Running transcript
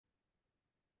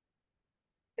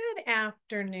Good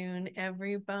afternoon,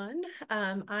 everyone.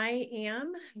 I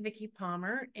am Vicki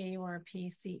Palmer,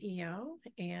 AURP CEO,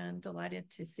 and delighted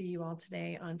to see you all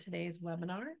today on today's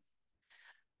webinar.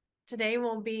 Today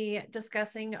we'll be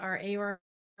discussing our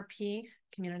AURP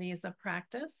communities of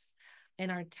practice in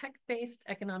our tech-based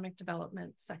economic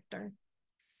development sector.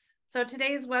 So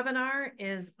today's webinar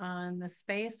is on the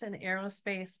space and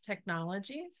aerospace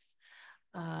technologies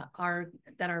that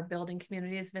are building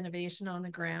communities of innovation on the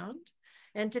ground.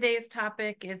 And today's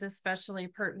topic is especially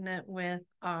pertinent with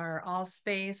our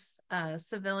all-space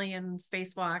civilian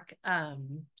spacewalk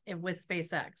with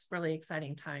SpaceX, really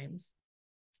exciting times.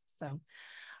 So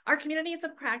our Communities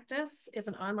of Practice is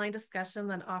an online discussion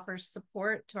that offers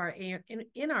support to our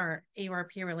our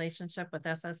AURP relationship with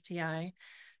SSTI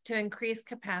to increase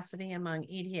capacity among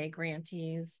EDA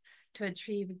grantees to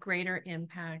achieve greater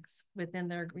impacts within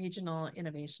their regional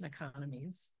innovation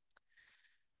economies.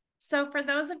 So for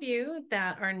those of you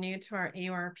that are new to our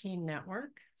AURP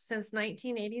network, since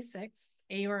 1986,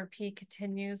 AURP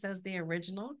continues as the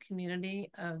original community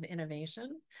of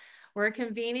innovation. We're a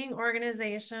convening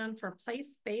organization for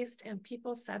place-based and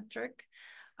people-centric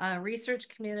research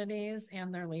communities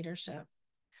and their leadership.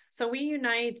 So we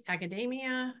unite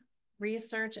academia,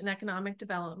 research, and economic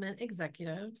development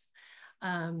executives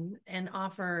and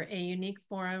offer a unique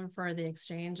forum for the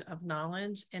exchange of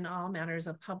knowledge in all matters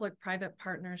of public-private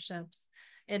partnerships,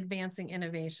 advancing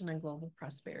innovation and global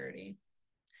prosperity.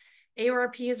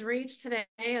 AURP's reach today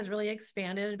has really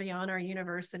expanded beyond our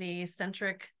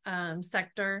university-centric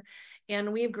sector,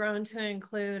 and we've grown to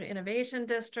include innovation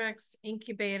districts,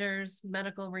 incubators,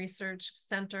 medical research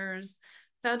centers,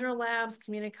 federal labs,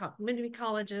 community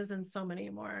colleges, and so many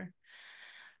more.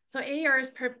 So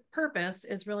AUR's purpose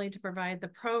is really to provide the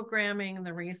programming,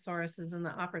 the resources, and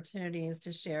the opportunities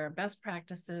to share best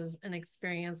practices and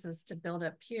experiences to build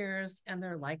up peers and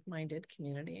their like-minded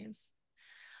communities.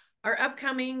 Our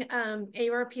upcoming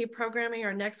AURP programming,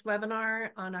 our next webinar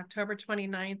on October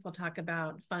 29th, we'll talk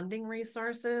about funding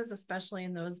resources, especially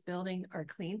in those building our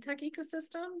clean tech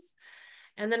ecosystems.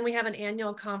 And then we have an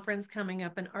annual conference coming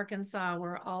up in Arkansas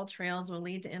where all trails will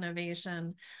lead to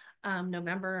innovation.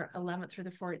 November 11th through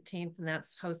the 14th, and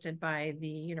that's hosted by the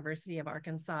University of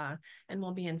Arkansas, and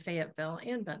will be in Fayetteville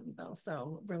and Bentonville.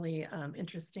 So really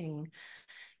interesting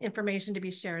information to be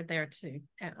shared there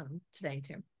today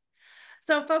too.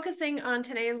 So focusing on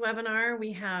today's webinar,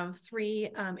 we have three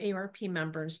AURP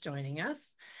members joining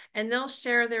us, and they'll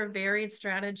share their varied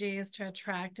strategies to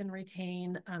attract and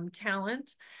retain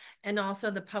talent, and also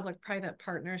the public-private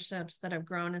partnerships that have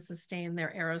grown and sustained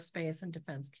their aerospace and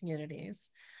defense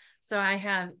communities. So I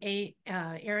have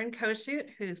Erin Koshut,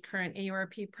 who's current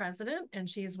AURP president, and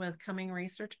she's with Cummings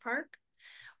Research Park.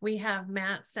 We have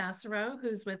Matt Scassero,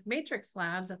 who's with Matrix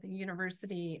Labs at the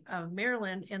University of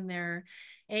Maryland in their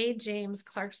A. James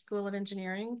Clark School of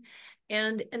Engineering.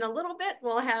 And in a little bit,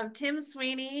 we'll have Tim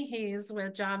Sweeney. He's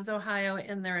with JobsOhio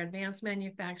in their advanced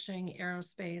manufacturing,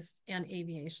 aerospace, and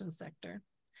aviation sector.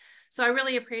 So I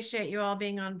really appreciate you all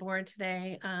being on board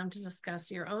today to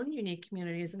discuss your own unique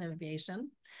communities and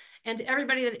innovation. And to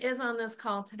everybody that is on this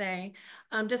call today,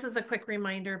 just as a quick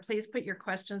reminder, please put your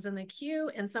questions in the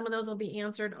queue, and some of those will be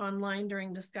answered online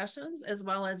during discussions, as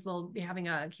well as we'll be having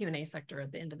a Q&A sector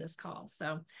at the end of this call.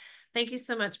 So thank you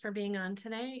so much for being on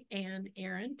today, and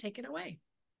Erin, take it away.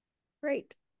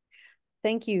 Great.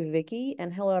 Thank you, Vicki,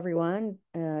 and hello, everyone.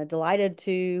 Delighted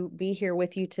to be here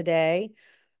with you today.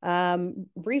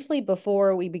 Briefly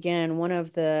before we begin, one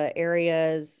of the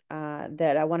areas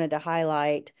that I wanted to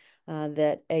highlight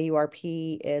that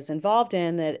AURP is involved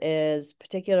in that is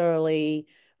particularly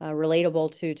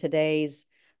relatable to today's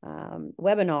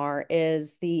webinar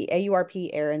is the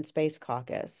AURP Air and Space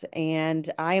Caucus. And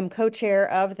I am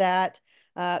co-chair of that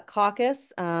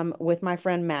caucus with my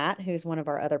friend Matt, who's one of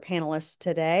our other panelists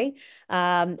today.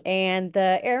 And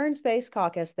the Air and Space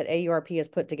Caucus that AURP has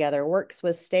put together works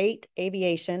with state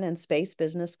aviation and space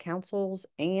business councils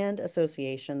and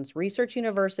associations, research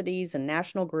universities, and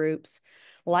national groups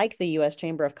like the U.S.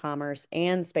 Chamber of Commerce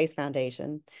and Space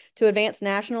Foundation to advance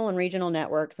national and regional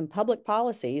networks and public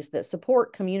policies that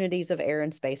support communities of air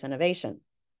and space innovation.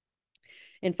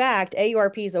 In fact,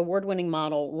 AURP's award-winning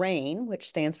model, RAIN, which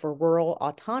stands for Rural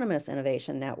Autonomous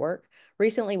Innovation Network,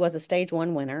 recently was a Stage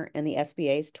 1 winner in the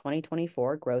SBA's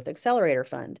 2024 Growth Accelerator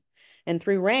Fund. And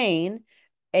through RAIN,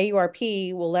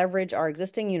 AURP will leverage our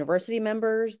existing university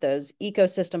members, those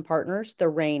ecosystem partners, the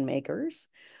RAIN makers,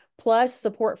 plus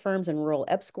support firms in rural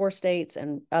EPSCoR states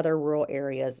and other rural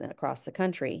areas across the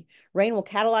country. RAIN will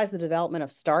catalyze the development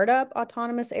of startup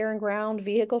autonomous air and ground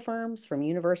vehicle firms from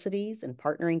universities and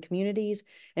partnering communities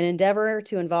and endeavor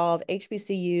to involve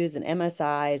HBCUs and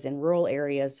MSIs in rural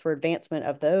areas for advancement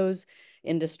of those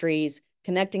industries,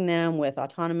 connecting them with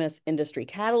autonomous industry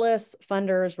catalysts,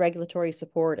 funders, regulatory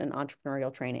support, and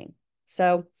entrepreneurial training.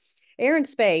 So air and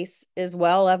space is,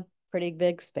 well, a pretty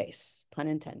big space, pun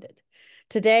intended.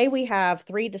 Today, we have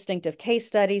 3 distinctive case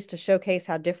studies to showcase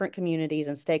how different communities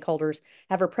and stakeholders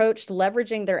have approached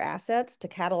leveraging their assets to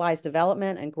catalyze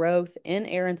development and growth in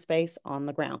air and space on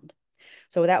the ground.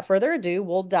 So without further ado,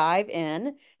 we'll dive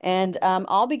in, and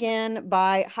I'll begin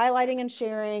by highlighting and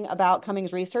sharing about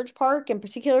Cummings Research Park, and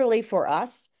particularly for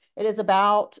us, it is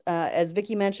about, as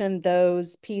Vicki mentioned,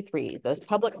 those P3, those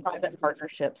public-private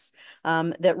partnerships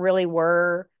that really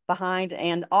were behind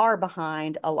and are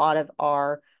behind a lot of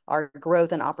our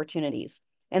growth and opportunities.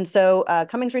 And so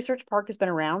Cummings Research Park has been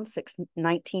around since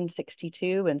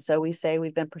 1962. And so we say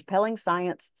we've been propelling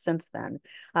science since then.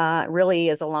 Really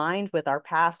is aligned with our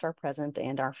past, our present,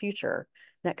 and our future.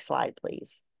 Next slide,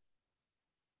 please.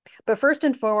 But first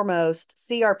and foremost,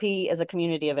 CRP is a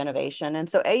community of innovation. And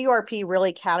so AURP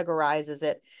really categorizes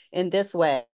it in this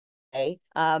way.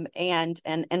 And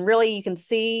really you can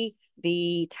see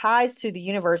the ties to the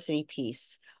university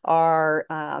piece are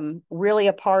really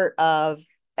a part of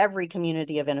every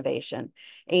community of innovation.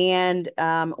 And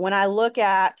when I look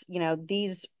at,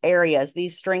 these areas,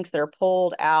 these strengths that are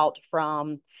pulled out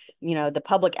from, the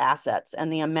public assets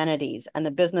and the amenities and the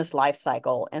business life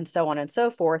cycle and so on and so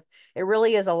forth, it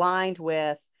really is aligned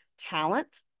with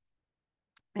talent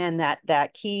and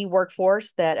that key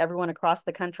workforce that everyone across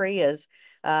the country is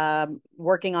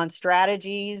working on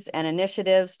strategies and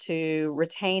initiatives to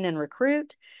retain and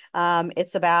recruit.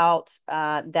 It's about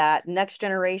that next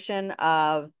generation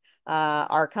of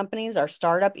our companies, our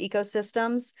startup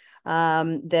ecosystems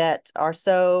that are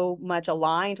so much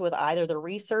aligned with either the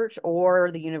research or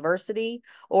the university,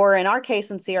 or in our case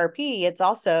in CRP, it's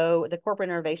also the corporate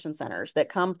innovation centers that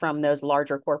come from those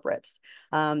larger corporates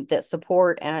that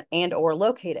support and or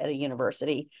locate at a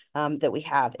university that we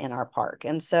have in our park.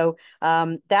 And so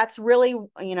that's really,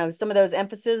 some of those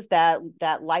emphases that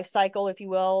life cycle, if you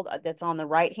will, that's on the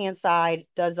right-hand side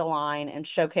does align and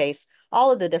showcase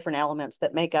all of the different elements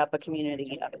that make up a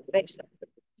community of innovation.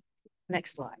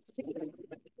 Next slide.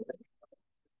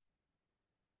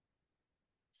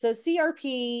 So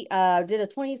CRP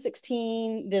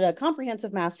did a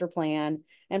comprehensive master plan,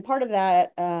 and part of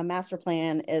that master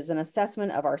plan is an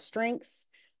assessment of our strengths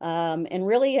and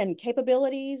really in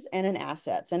capabilities and in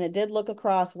assets. And it did look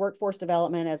across workforce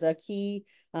development as a key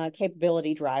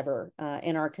capability driver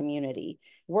in our community.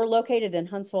 We're located in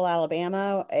Huntsville,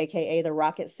 Alabama, aka the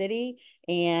Rocket City,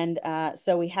 and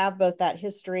so we have both that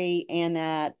history and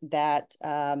that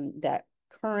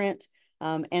current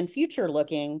and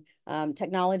future-looking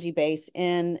technology base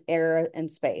in air and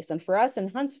space. And for us in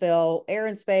Huntsville, air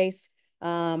and space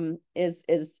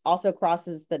is also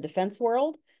crosses the defense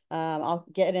world. I'll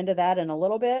get into that in a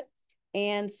little bit.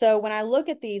 And so when I look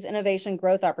at these innovation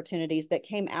growth opportunities that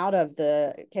came out of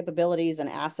the capabilities and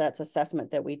assets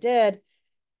assessment that we did,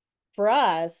 for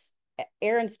us,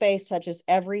 air and space touches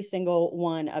every single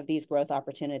one of these growth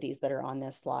opportunities that are on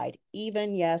this slide,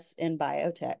 even, yes, in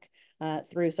biotech,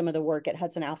 through some of the work at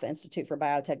Hudson Alpha Institute for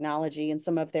Biotechnology and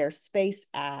some of their space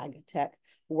ag tech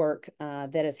work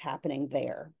that is happening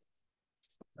there.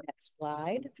 Next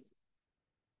slide.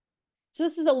 So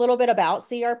this is a little bit about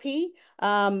CRP,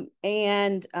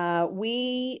 and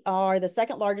we are the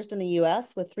second largest in the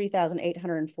U.S. with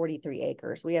 3,843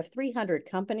 acres. We have 300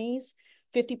 companies.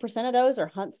 50% of those are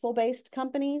Huntsville-based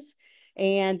companies,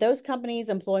 and those companies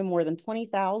employ more than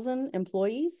 20,000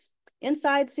 employees.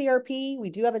 Inside CRP, we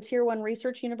do have a Tier 1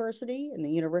 research university in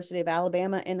the University of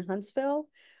Alabama in Huntsville,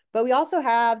 but we also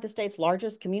have the state's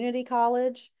largest community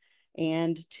college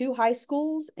and 2 high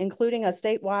schools, including a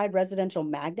statewide residential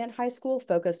magnet high school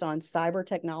focused on cyber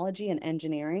technology and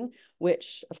engineering,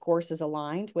 which of course is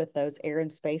aligned with those air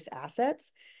and space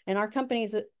assets. And our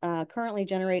companies currently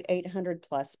generate 800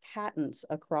 plus patents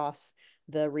across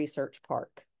the research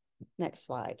park. Next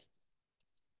slide.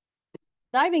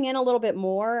 Diving in a little bit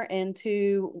more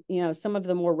into, some of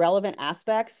the more relevant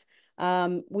aspects.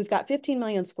 We've got 15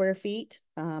 million square feet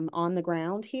on the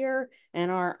ground here, and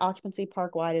our occupancy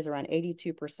park-wide is around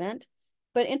 82%.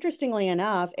 But interestingly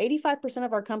enough, 85%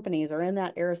 of our companies are in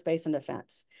that aerospace and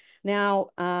defense.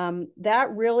 Now, that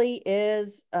really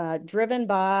is driven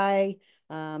by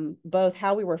both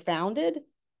how we were founded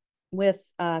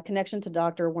with connection to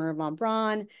Dr. Werner von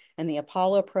Braun and the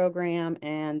Apollo program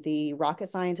and the rocket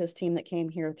scientist team that came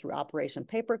here through Operation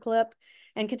Paperclip,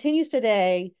 and continues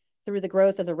today through the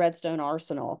growth of the Redstone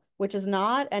Arsenal, which is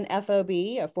not an FOB,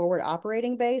 a forward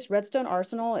operating base. Redstone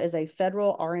Arsenal is a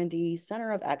federal R&D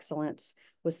center of excellence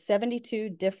with 72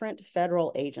 different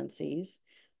federal agencies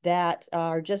that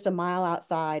are just a mile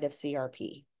outside of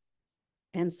CRP.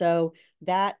 And so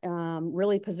that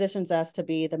really positions us to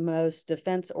be the most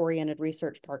defense-oriented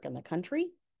research park in the country.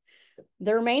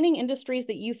 The remaining industries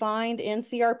that you find in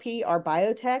CRP are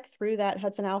biotech through that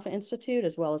Hudson Alpha Institute,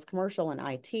 as well as commercial and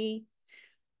IT.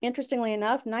 Interestingly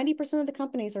enough, 90% of the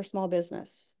companies are small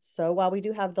business. So while we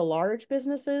do have the large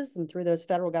businesses and through those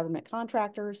federal government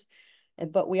contractors,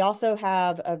 but we also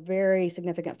have a very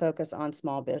significant focus on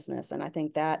small business. And I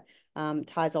think that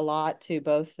ties a lot to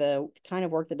both the kind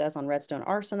of work that does on Redstone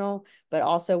Arsenal, but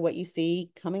also what you see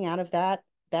coming out of that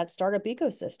startup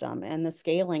ecosystem and the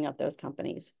scaling of those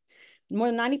companies.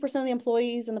 More than 90% of the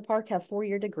employees in the park have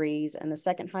 4-year degrees, and the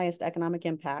second highest economic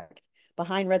impact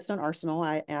behind Redstone Arsenal,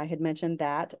 I had mentioned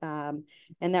that,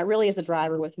 and that really is a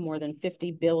driver with more than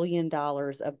 $50 billion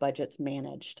of budgets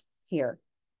managed here.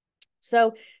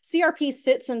 So CRP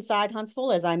sits inside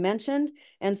Huntsville, as I mentioned,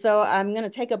 and so I'm going to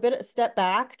take a step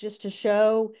back just to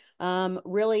show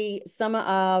really some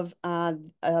of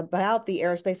about the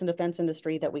aerospace and defense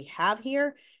industry that we have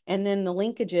here, and then the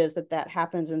linkages that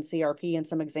happens in CRP and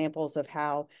some examples of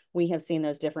how we have seen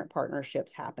those different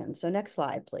partnerships happen. So next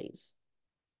slide, please.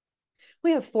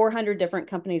 We have 400 different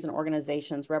companies and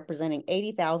organizations representing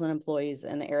 80,000 employees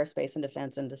in the aerospace and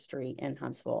defense industry in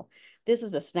Huntsville. This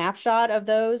is a snapshot of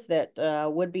those that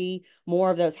would be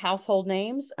more of those household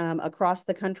names across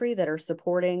the country that are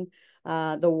supporting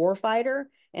the warfighter.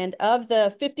 And of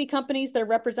the 50 companies that are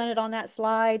represented on that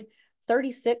slide,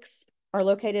 36 are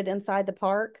located inside the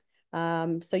park.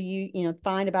 So you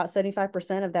find about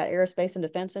 75% of that aerospace and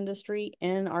defense industry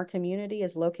in our community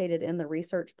is located in the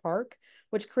research park,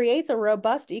 which creates a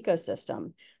robust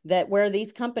ecosystem that where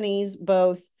these companies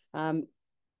both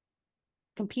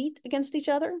compete against each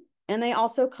other and they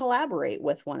also collaborate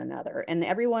with one another. And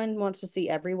everyone wants to see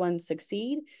everyone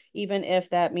succeed, even if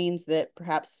that means that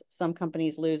perhaps some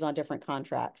companies lose on different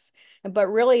contracts. But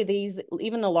really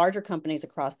even the larger companies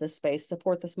across this space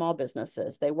support the small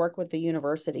businesses. They work with the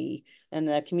university and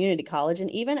the community college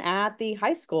and even at the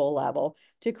high school level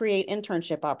to create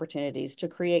internship opportunities, to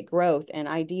create growth and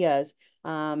ideas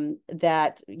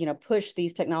that push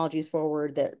these technologies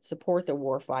forward, that support the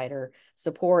warfighter,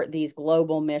 support these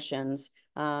global missions,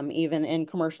 even in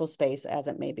commercial space as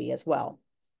it may be as well.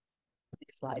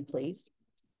 Next slide, please.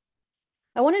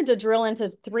 I wanted to drill into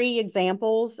 3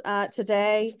 examples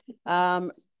today.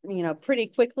 Pretty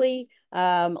quickly.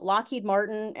 Lockheed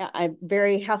Martin, a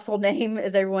very household name,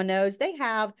 as everyone knows, they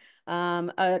have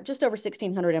just over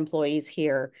 1,600 employees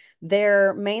here.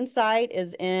 Their main site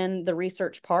is in the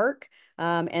Research Park,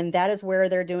 and that is where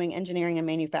they're doing engineering and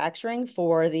manufacturing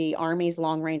for the Army's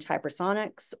long-range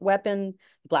hypersonics weapon,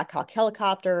 Black Hawk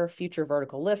helicopter, future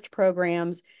vertical lift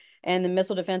programs, and the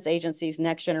Missile Defense Agency's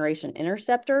Next Generation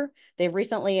Interceptor. They've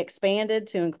recently expanded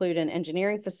to include an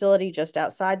engineering facility just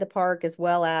outside the park, as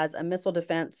well as a missile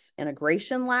defense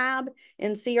integration lab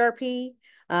in CRP.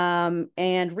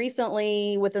 And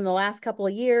recently, within the last couple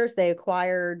of years, they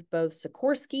acquired both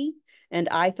Sikorsky and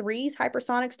I3's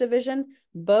hypersonics division,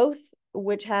 both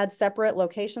which had separate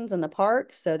locations in the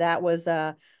park. So that was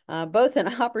both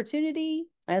an opportunity,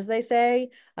 as they say,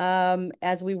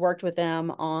 as we worked with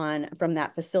them from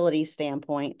that facility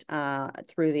standpoint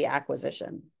through the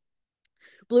acquisition.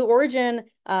 Blue Origin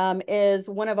is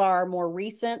one of our more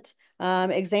recent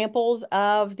examples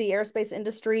of the aerospace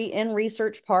industry in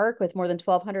Research Park with more than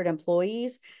 1,200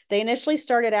 employees. They initially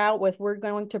started out with, we're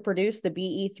going to produce the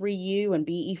BE-3U and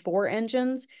BE-4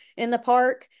 engines in the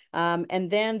park. And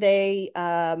then they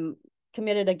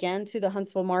committed again to the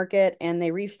Huntsville market, and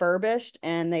they refurbished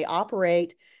and they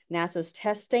operate NASA's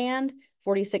test stand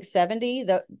 4670.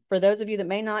 For those of you that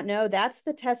may not know, that's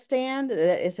the test stand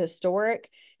that is historic.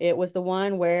 It was the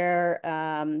one where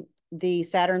the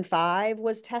Saturn V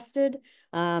was tested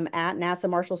at NASA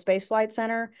Marshall Space Flight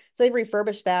Center. So they've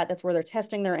refurbished that. That's where they're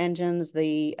testing their engines.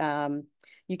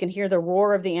 You can hear the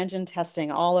roar of the engine testing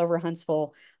all over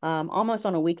Huntsville almost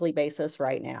on a weekly basis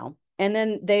right now. And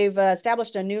then they've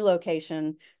established a new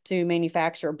location to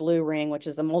manufacture Blue Ring, which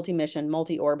is a multi-mission,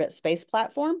 multi-orbit space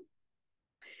platform.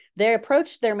 They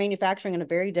approach their manufacturing in a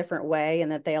very different way,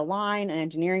 and that they align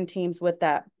engineering teams with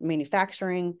that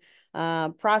manufacturing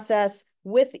process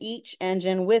with each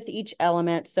engine, with each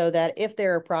element, so that if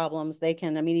there are problems, they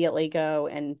can immediately go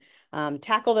and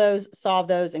tackle those, solve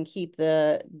those, and keep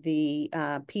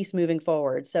the piece moving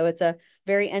forward. So it's a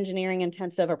very engineering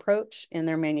intensive approach in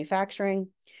their manufacturing.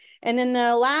 And then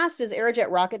the last is Aerojet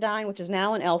Rocketdyne, which is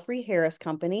now an L3 Harris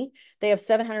company. They have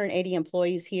 780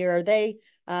 employees here. They,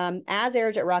 as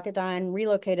Aerojet Rocketdyne,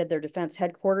 relocated their defense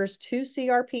headquarters to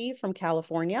CRP from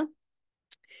California.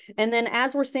 And then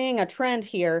as we're seeing a trend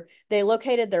here, they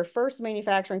located their first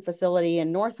manufacturing facility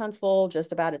in North Huntsville,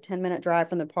 just about a 10-minute drive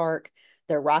from the park.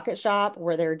 Their rocket shop,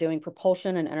 where they're doing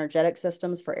propulsion and energetic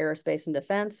systems for aerospace and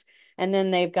defense. And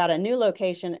then they've got a new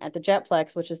location at the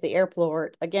Jetplex, which is the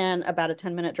airport, again, about a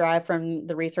 10-minute drive from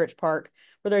the research park,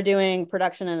 where they're doing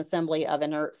production and assembly of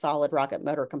inert solid rocket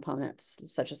motor components,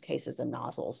 such as cases and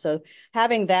nozzles. So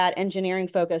having that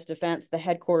engineering-focused defense, the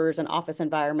headquarters and office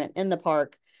environment in the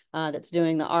park, that's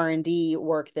doing the R&D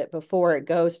work that before it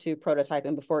goes to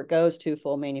prototyping, before it goes to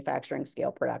full manufacturing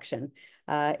scale production,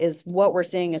 is what we're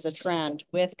seeing as a trend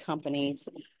with companies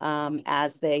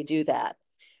as they do that.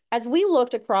 As we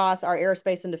looked across our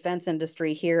aerospace and defense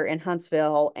industry here in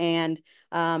Huntsville, and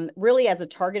really as a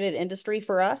targeted industry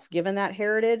for us, given that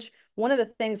heritage, one of the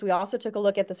things we also took a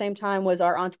look at the same time was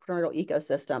our entrepreneurial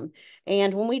ecosystem.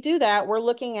 And when we do that, we're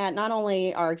looking at not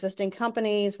only our existing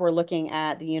companies, we're looking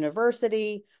at the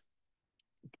university,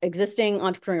 existing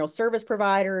entrepreneurial service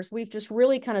providers. We've just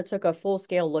really kind of took a full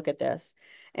scale look at this.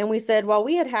 And we said, while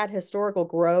we had historical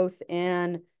growth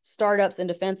in startups in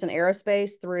defense and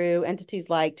aerospace through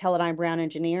entities like Teledyne Brown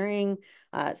Engineering,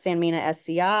 Sanmina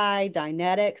SCI,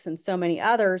 Dynetics, and so many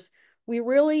others, we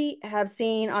really have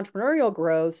seen entrepreneurial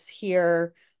growths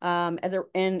here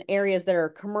in areas that are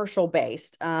commercial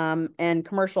based and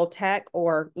commercial tech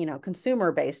or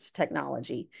consumer based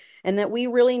technology, and that we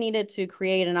really needed to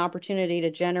create an opportunity to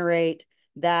generate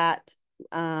that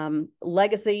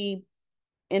legacy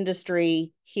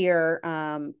industry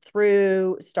here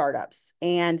through startups.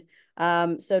 And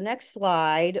so next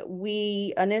slide,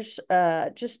 we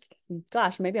just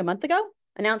maybe a month ago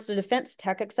announced a defense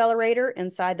tech accelerator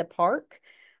inside the park.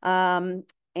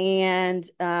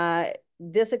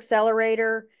 This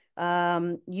accelerator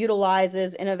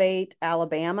utilizes Innovate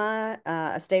Alabama, a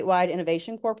statewide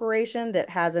innovation corporation that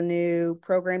has a new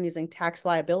program using tax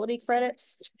liability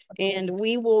credits. And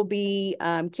we will be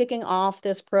kicking off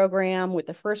this program with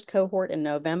the first cohort in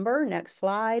November. Next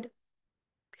slide.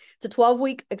 It's a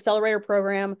 12-week accelerator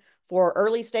program for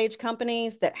early stage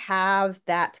companies that have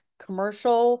that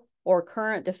commercial or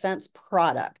current defense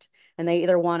product. And they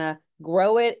either want to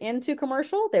grow it into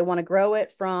commercial, they want to grow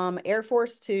it from Air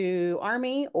Force to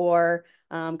Army, or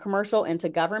commercial into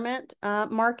government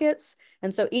markets.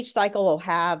 And so each cycle will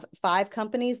have 5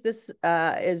 companies.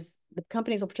 The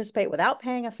companies will participate without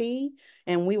paying a fee,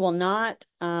 and we will not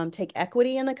take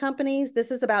equity in the companies. This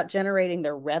is about generating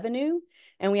their revenue.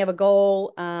 And we have a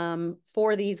goal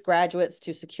for these graduates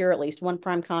to secure at least one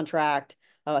prime contract,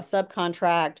 a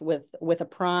subcontract with a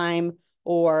prime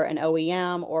or an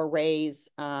OEM, or raise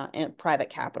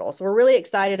private capital. So we're really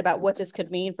excited about what this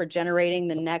could mean for generating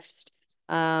the next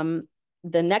Dynetics,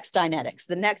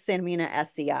 the next Sanmina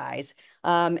SCIs,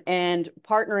 and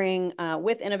partnering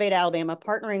with Innovate Alabama,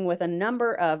 partnering with a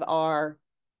number of our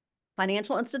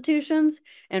financial institutions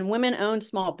and women-owned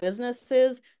small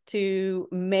businesses to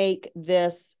make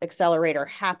this accelerator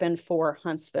happen for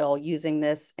Huntsville using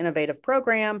this innovative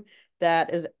program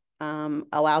that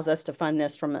allows us to fund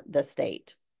this from the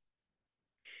state.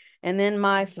 And then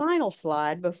my final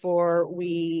slide before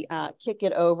we kick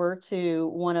it over to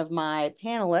one of my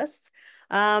panelists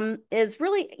is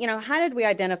really, how did we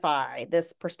identify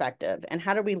this perspective, and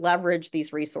how do we leverage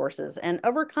these resources and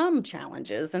overcome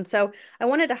challenges? And so I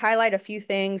wanted to highlight a few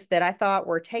things that I thought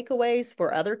were takeaways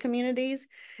for other communities,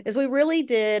 is we really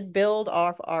did build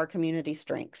off our community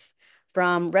strengths.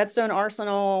 From Redstone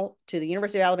Arsenal to the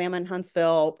University of Alabama in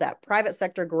Huntsville, that private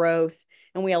sector growth,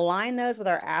 and we align those with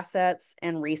our assets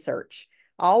and research,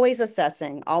 always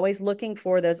assessing, always looking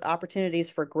for those opportunities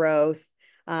for growth,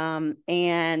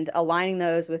 and aligning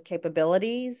those with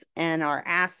capabilities and our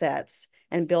assets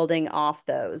and building off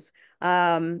those.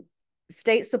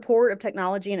 State support of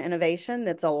technology and innovation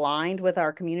that's aligned with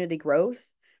our community growth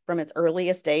from its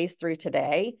earliest days through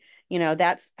today.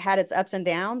 That's had its ups and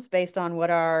downs based on what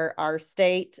our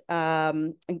state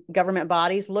government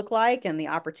bodies look like, and the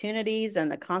opportunities and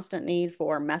the constant need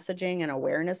for messaging and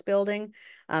awareness building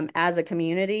as a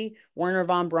community. Werner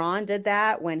von Braun did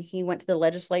that when he went to the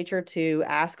legislature to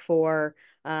ask for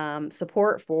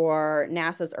support for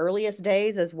NASA's earliest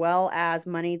days, as well as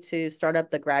money to start up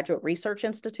the Graduate Research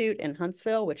Institute in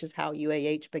Huntsville, which is how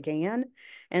UAH began.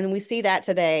 And we see that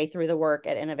today through the work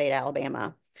at Innovate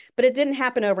Alabama. But it didn't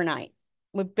happen overnight.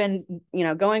 we've been,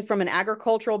 going from an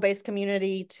agricultural based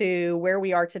community to where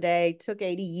we are today took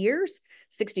 80 years,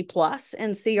 60 plus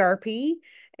in CRP.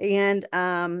 And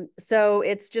so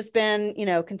it's just been,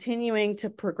 continuing to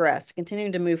progress,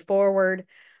 continuing to move forward.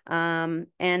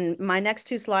 And my next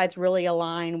two slides really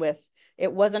align with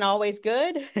it wasn't always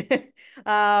good,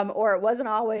 or it wasn't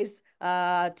always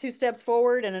 2 steps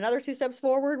forward and another 2 steps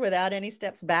forward without any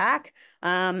steps back.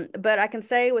 But I can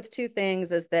say with two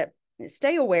things is that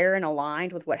stay aware and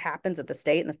aligned with what happens at the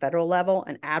state and the federal level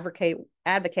and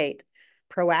advocate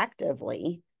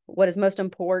proactively what is most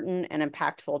important and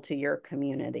impactful to your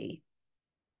community,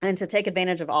 and to take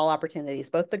advantage of all opportunities,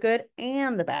 both the good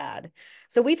and the bad.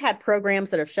 So we've had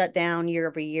programs that have shut down year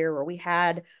over year where we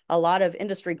had a lot of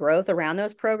industry growth around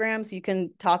those programs. You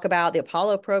can talk about the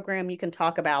Apollo program, you can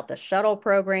talk about the shuttle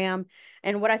program.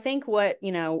 And what I think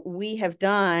we have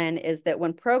done is that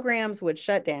when programs would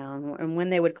shut down and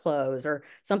when they would close or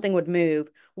something would move,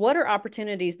 what are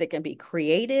opportunities that can be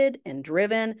created and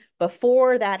driven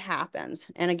before that happens?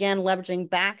 And again,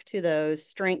 leveraging back to those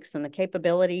strengths and the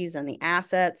capabilities and the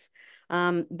assets.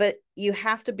 But you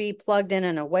have to be plugged in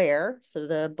and aware, so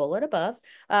the bullet above,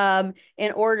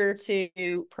 in order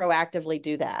to proactively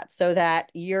do that so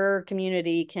that your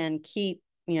community can keep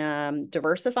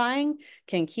diversifying,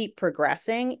 can keep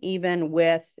progressing, even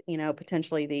with,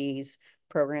 potentially these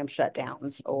program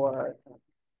shutdowns or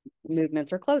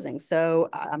movements or closings. So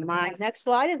my next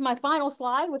slide is my final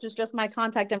slide, which is just my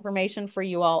contact information for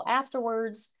you all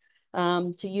afterwards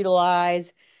to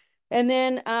utilize. And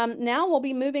then now we'll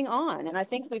be moving on. And I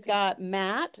think we've got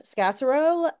Matt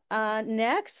Scassero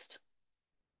next,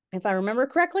 if I remember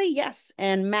correctly. Yes.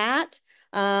 And Matt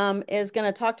is going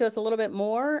to talk to us a little bit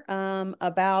more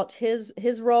about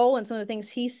his role and some of the things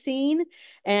he's seen.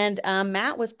 And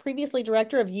Matt was previously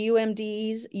director of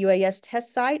UMD's UAS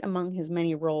test site among his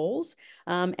many roles.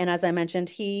 And as I mentioned,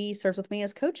 he serves with me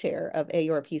as co-chair of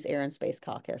AURP's Aerospace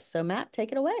Caucus. So Matt,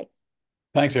 take it away.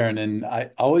 Thanks, Erin. And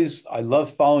I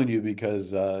love following you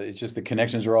because it's just the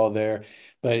connections are all there.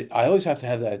 But I always have to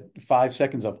have that 5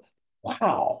 seconds of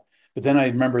wow. But then I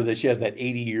remember that she has that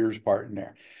 80 years part in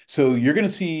there. So you're going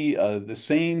to see the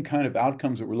same kind of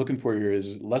outcomes that we're looking for here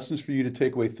is lessons for you to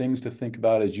take away, things to think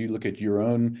about as you look at your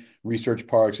own research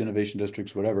parks, innovation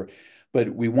districts, whatever. But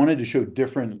we wanted to show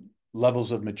different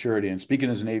levels of maturity. And speaking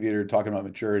as an aviator, talking about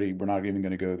maturity, we're not even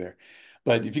going to go there.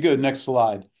 But if you go to the next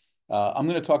slide. I'm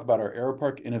going to talk about our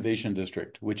Aeropark Innovation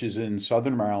District, which is in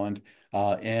Southern Maryland.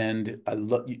 And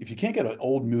if you can't get an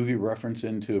old movie reference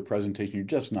into a presentation, you're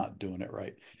just not doing it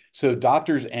right. So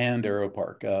Doctors and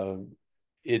Aeropark,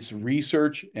 it's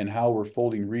research and how we're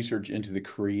folding research into the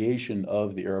creation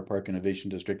of the Aeropark Innovation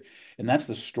District. And that's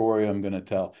the story I'm going to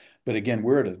tell. But again,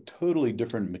 we're at a totally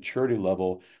different maturity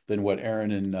level than what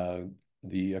Erin and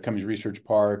the Cummings Research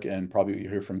Park and probably you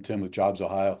hear from Tim with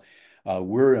JobsOhio.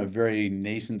 We're in a very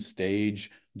nascent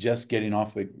stage, just getting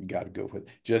off the, got to go with,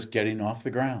 just getting off the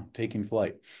ground, taking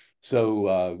flight.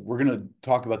 So we're going to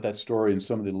talk about that story and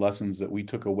some of the lessons that we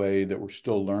took away that we're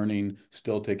still learning,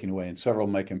 still taking away. And several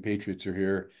of my compatriots are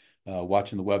here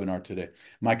watching the webinar today.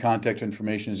 My contact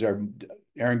information is there.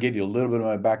 Erin gave you a little bit of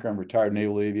my background, retired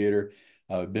naval aviator.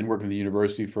 I've been working at the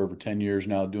university for over 10 years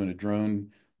now, doing a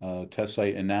drone test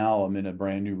site. And now I'm in a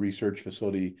brand new research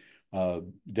facility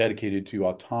dedicated to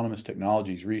autonomous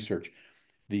technologies research.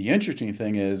 The interesting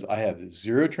thing is I have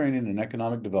zero training in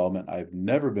economic development. I've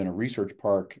never been a research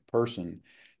park person,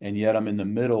 and yet I'm in the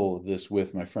middle of this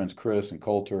with my friends Chris and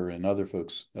Coulter and other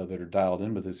folks that are dialed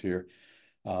in with us here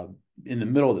in the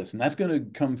middle of this. And that's going to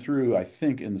come through, I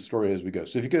think, in the story as we go.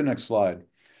 So if you go to the next slide,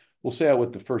 we'll say out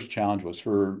what the first challenge was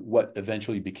for what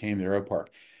eventually became the Aeropark.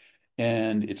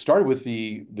 And it started with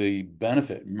the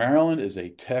benefit. Maryland is a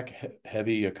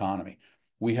tech-heavy economy.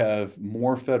 We have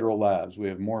more federal labs. We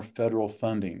have more federal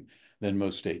funding than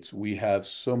most states. We have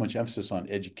so much emphasis on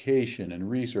education and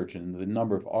research and the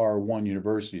number of R1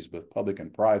 universities, both public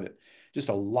and private. Just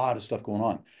a lot of stuff going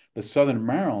on. But Southern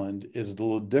Maryland is a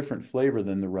little different flavor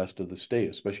than the rest of the state,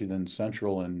 especially than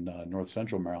Central and North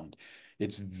Central Maryland.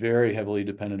 It's very heavily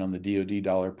dependent on the DoD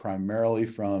dollar, primarily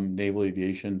from naval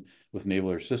aviation with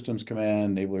Naval Air Systems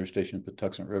Command, Naval Air Station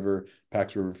Patuxent River,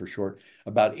 Pax River for short.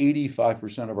 About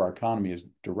 85% of our economy is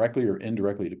directly or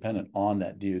indirectly dependent on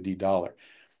that DoD dollar.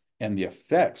 And the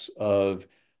effects of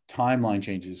timeline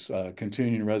changes,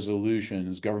 continuing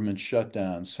resolutions, government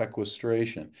shutdowns,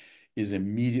 sequestration is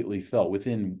immediately felt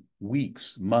within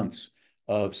weeks, months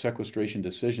of sequestration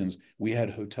decisions. We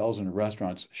had hotels and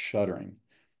restaurants shuttering.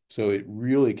 So it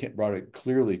really brought it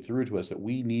clearly through to us that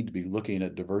we need to be looking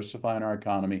at diversifying our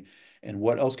economy and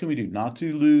what else can we do, not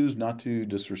to lose, not to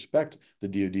disrespect the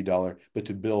DoD dollar, but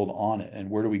to build on it. And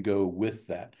where do we go with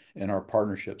that in our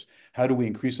partnerships? How do we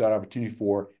increase that opportunity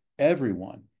for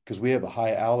everyone? Because we have a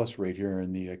high ALICE rate here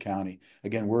in the county.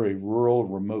 Again, we're a rural,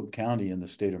 remote county in the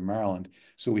state of Maryland.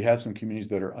 So we have some communities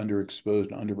that are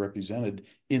underexposed and underrepresented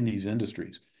in these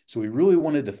industries. So we really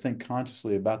wanted to think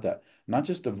consciously about that, not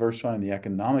just diversifying the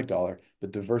economic dollar,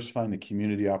 but diversifying the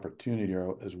community opportunity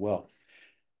as well.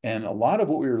 And a lot of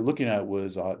what we were looking at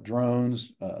was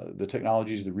drones, the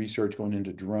technologies, the research going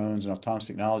into drones and autonomous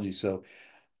technology. So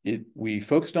we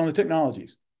focused on the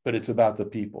technologies, but it's about the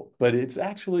people. But it's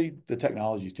actually the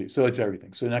technologies too. So it's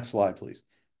everything. So next slide, please.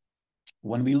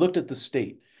 When we looked at the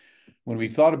state, when we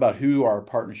thought about who are our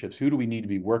partnerships, who do we need to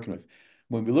be working with,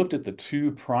 when we looked at the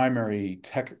two primary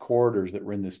tech corridors that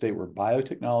were in the state were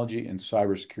biotechnology and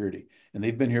cybersecurity. And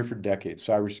they've been here for decades.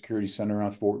 Cybersecurity centered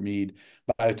around Fort Meade,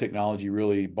 biotechnology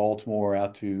really Baltimore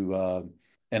out to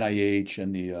NIH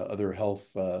and the other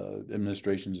health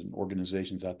administrations and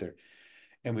organizations out there.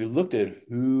 And we looked at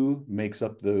who makes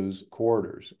up those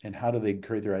corridors and how do they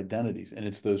create their identities. And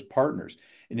it's those partners.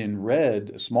 And in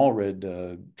red, small red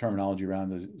terminology around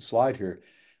the slide here,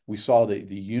 we saw that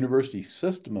the university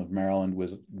system of Maryland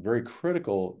was a very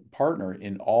critical partner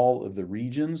in all of the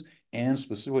regions and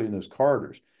specifically in those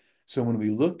corridors. So when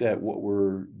we looked at what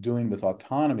we're doing with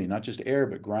autonomy, not just air,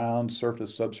 but ground,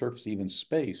 surface, subsurface, even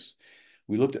space,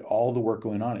 we looked at all the work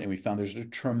going on and we found there's a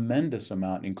tremendous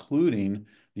amount, including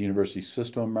the University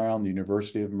System of Maryland, the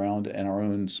University of Maryland, and our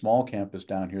own small campus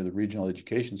down here, the Regional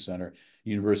Education Center,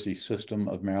 University System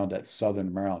of Maryland at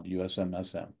Southern Maryland,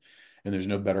 USMSM. And there's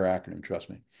no better acronym, trust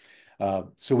me.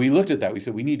 So we looked at that. We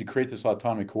said, we need to create this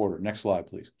autonomy corridor. Next slide,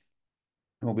 please.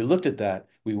 And when we looked at that,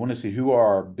 we want to see who are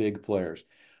our big players.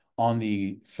 On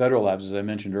the federal labs, as I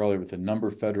mentioned earlier, with the number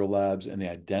of federal labs and the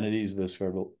identities of those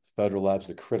federal labs,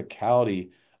 the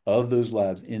criticality of those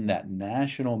labs in that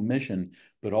national mission,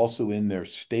 but also in their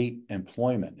state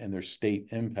employment and their state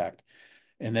impact.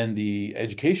 And then the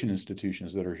education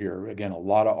institutions that are here, again, a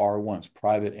lot of R1s,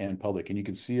 private and public. And you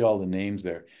can see all the names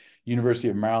there. University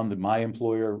of Maryland, my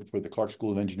employer for the Clark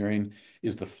School of Engineering,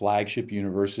 is the flagship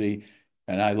university.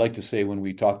 And I like to say when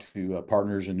we talk to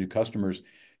partners and new customers,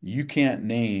 you can't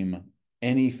name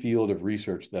any field of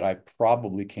research that I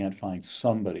probably can't find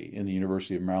somebody in the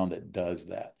University of Maryland that does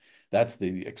that. That's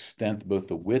the extent, both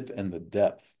the width and the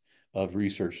depth of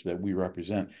research that we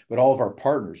represent. But all of our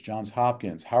partners, Johns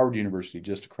Hopkins, Howard University,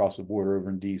 just across the border over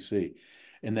in DC.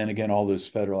 And then again, all those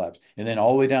federal labs. And then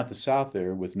all the way down to the south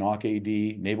there with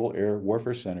NOC-AD, Naval Air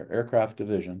Warfare Center, Aircraft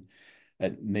Division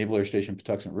at Naval Air Station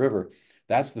Patuxent River.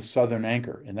 That's the southern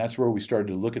anchor. And that's where we started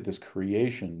to look at this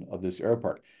creation of this air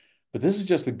park. But this is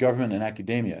just the government and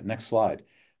academia. Next slide.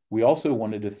 We also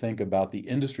wanted to think about the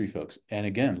industry folks. And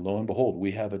again, lo and behold,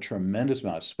 we have a tremendous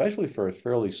amount, especially for a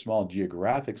fairly small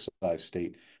geographic size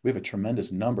state. We have a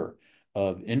tremendous number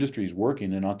of industries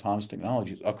working in autonomous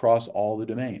technologies across all the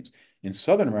domains. In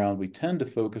Southern Maryland, we tend to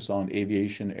focus on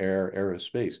aviation, air,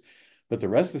 aerospace. But the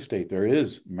rest of the state, there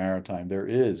is maritime, there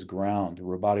is ground,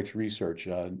 robotics research,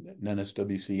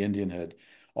 NSWC, Indian Head,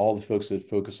 all the folks that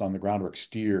focus on the groundwork,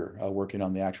 steer, working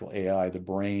on the actual AI, the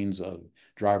brains of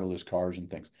driverless cars and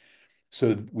things.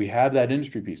 So we have that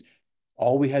industry piece.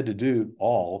 All we had to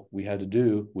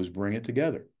do was bring it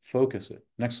together, focus it.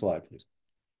 Next slide, please.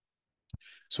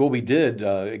 So what we did,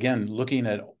 again, looking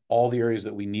at all the areas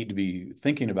that we need to be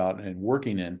thinking about and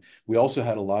working in, we also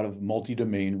had a lot of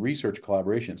multi-domain research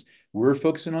collaborations. We're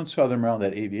focusing on Southern Maryland,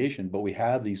 that aviation, but we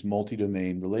have these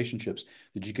multi-domain relationships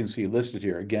that you can see listed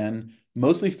here. Again,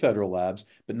 mostly federal labs,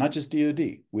 but not just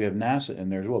DoD. We have NASA in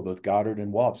there as well, both Goddard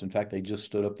and WAPS. In fact, they just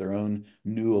stood up their own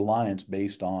new alliance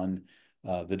based on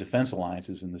the defense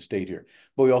alliances in the state here.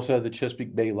 But we also have the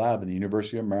Chesapeake Bay Lab and the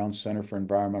University of Maryland Center for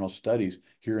Environmental Studies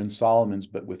here in Solomons,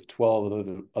 but with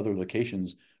 12 other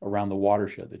locations around the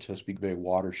watershed, the Chesapeake Bay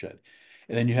watershed.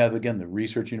 And then you have, again, the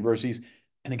research universities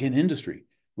and, again, industry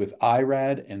with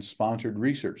IRAD and sponsored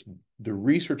research. The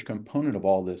research component of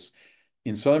all this,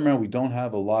 in Southern Maryland, we don't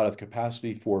have a lot of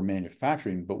capacity for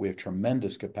manufacturing, but we have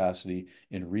tremendous capacity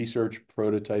in research,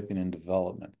 prototyping, and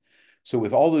development. So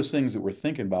with all those things that we're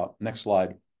thinking about, next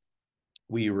slide,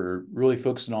 we were really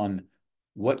focusing on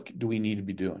what do we need to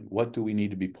be doing? What do we need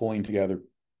to be pulling together?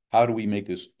 How do we make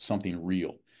this something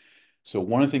real? So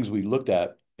one of the things we looked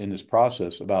at in this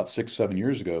process about 6, 7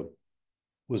 years ago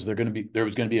was there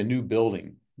was going to be a new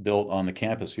building built on the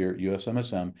campus here at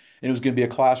USMSM, and it was going to be a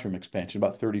classroom expansion,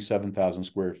 about 37,000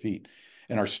 square feet.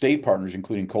 And our state partners,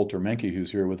 including Coulter Menke,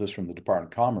 who's here with us from the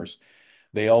Department of Commerce,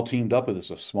 they all teamed up with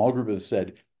us. A small group of us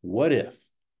said, what if?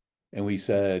 And we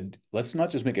said, let's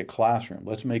not just make it classroom,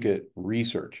 let's make it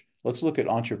research. Let's look at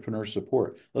entrepreneur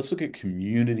support. Let's look at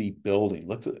community building.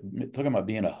 Let's talk about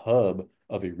being a hub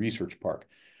of a research park.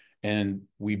 And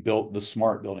we built the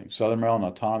SMART building, Southern Maryland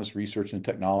Autonomous Research and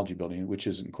Technology Building, which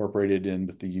is incorporated in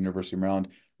with the University of Maryland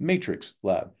Matrix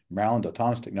Lab, Maryland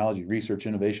Autonomous Technology Research,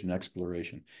 Innovation, and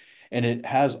Exploration. And it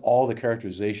has all the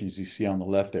characterizations you see on the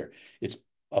left there. It's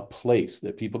a place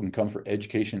that people can come for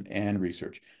education and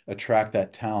research, attract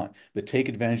that talent, but take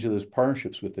advantage of those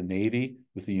partnerships with the Navy,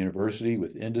 with the university,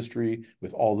 with industry,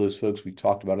 with all those folks we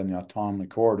talked about in the autonomy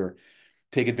corridor.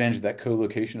 Take advantage of that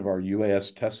co-location of our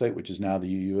UAS test site, which is now the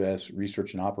U.S.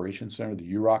 Research and Operations Center,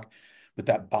 the UROC. But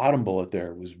that bottom bullet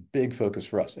there was big focus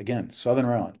for us. Again, Southern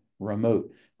Maryland,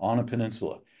 remote, on a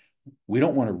peninsula. We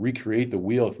don't want to recreate the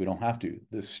wheel if we don't have to.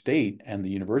 The state and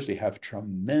the university have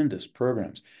tremendous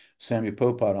programs. Sammy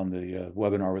Popat on the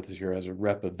webinar with us here as a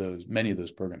rep of those, many of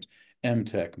those programs.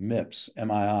 MTech, MIPS,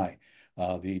 MII,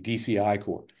 the DCI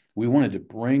Corps. We wanted to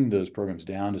bring those programs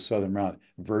down to Southern Maryland,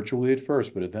 virtually at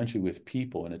first, but eventually with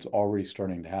people, and it's already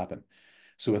starting to happen.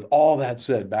 So with all that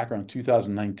said, back around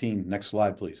 2019, next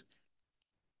slide, please.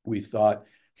 We thought,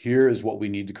 here is what we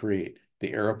need to create,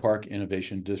 the AeroPark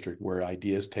Innovation District, where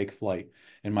ideas take flight.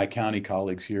 And my county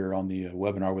colleagues here on the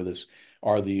webinar with us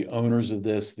are the owners of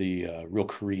this, the real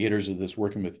creators of this,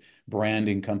 working with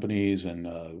branding companies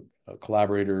and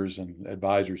collaborators and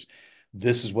advisors.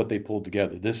 This is what they pulled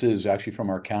together. This is actually from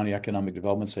our county economic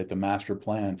development site, the master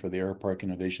plan for the AeroPark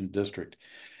Innovation District.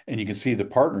 And you can see the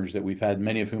partners that we've had,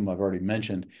 many of whom I've already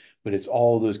mentioned, but it's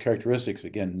all those characteristics.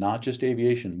 Again, not just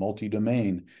aviation,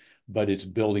 multi-domain, but it's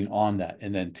building on that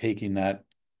and then taking that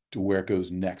to where it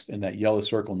goes next. And that yellow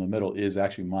circle in the middle is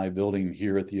actually my building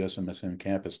here at the USMSM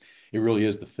campus. It really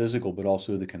is the physical, but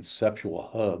also the conceptual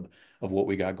hub of what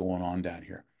we got going on down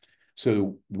here.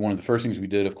 So one of the first things we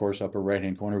did, of course, upper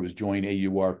right-hand corner was join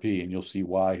AURP, and you'll see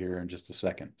why here in just a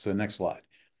second. So next slide.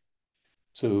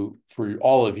 So for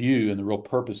all of you, and the real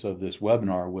purpose of this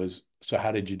webinar was, so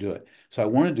how did you do it? So I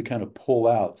wanted to kind of pull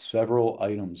out several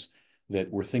items that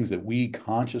were things that we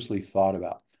consciously thought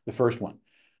about. The first one,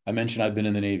 I mentioned I've been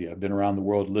in the Navy. I've been around the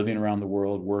world, living around the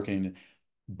world, working.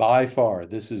 By far,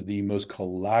 this is the most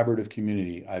collaborative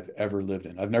community I've ever lived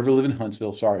in. I've never lived in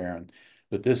Huntsville, sorry, Erin,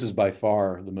 but this is by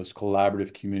far the most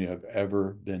collaborative community I've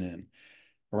ever been in.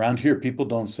 Around here, people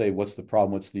don't say, what's the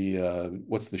problem? What's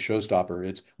the showstopper?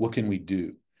 It's what can we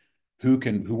do? Who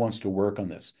wants to work on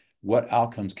this? What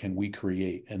outcomes can we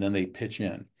create? And then they pitch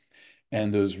in.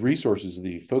 And those resources,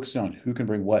 the focus on who can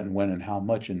bring what and when and how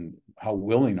much and how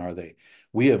willing are they?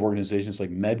 We have organizations like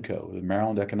MEDCO, the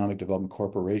Maryland Economic Development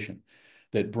Corporation,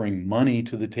 that bring money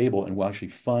to the table and will actually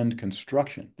fund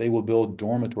construction. They will build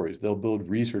dormitories. They'll build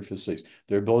research facilities.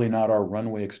 They're building out our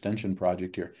runway extension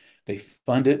project here. They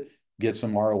fund it, get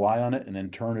some ROI on it, and then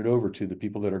turn it over to the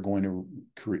people that are going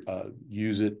to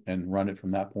use it and run it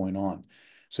from that point on.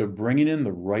 So bringing in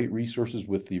the right resources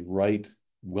with the right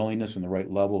willingness and the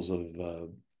right levels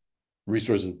of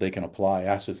resources that they can apply,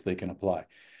 assets they can apply.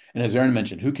 And as Erin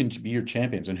mentioned, who can be your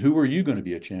champions and who are you going to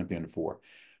be a champion for?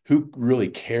 Who really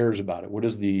cares about it? What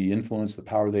is the influence, the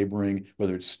power they bring,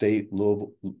 whether it's state,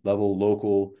 level,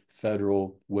 local,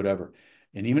 federal, whatever.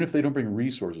 And even if they don't bring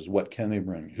resources, what can they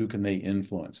bring? Who can they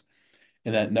influence?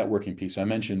 And that networking piece, I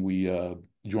mentioned we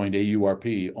joined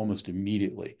AURP almost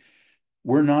immediately.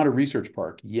 We're not a research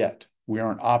park yet. We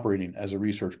aren't operating as a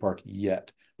research park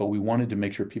yet, but we wanted to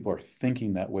make sure people are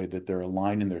thinking that way, that they're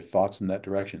aligning their thoughts in that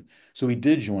direction. So we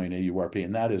did join AURP,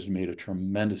 and that has made a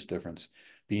tremendous difference.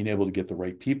 Being able to get the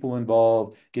right people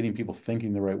involved, getting people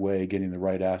thinking the right way, getting the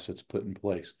right assets put in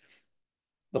place.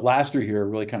 The last three here are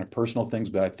really kind of personal things,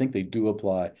 but I think they do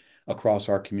apply across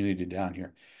our community down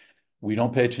here. We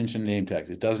don't pay attention to name tags.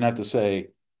 It doesn't have to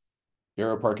say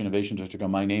AeroPark Innovation District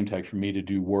on my name tag for me to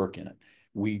do work in it.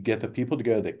 We get the people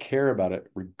together that care about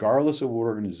it, regardless of what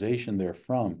organization they're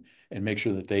from, and make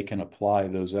sure that they can apply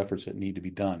those efforts that need to be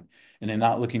done. And they're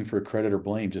not looking for credit or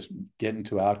blame, just getting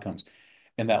to outcomes.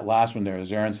 And that last one there,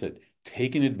 as Erin said,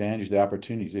 taking advantage of the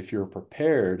opportunities. If you're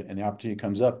prepared and the opportunity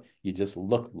comes up, you just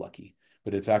look lucky.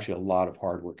 But it's actually a lot of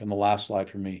hard work. And the last slide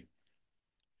for me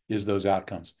is those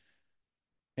outcomes.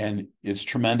 And it's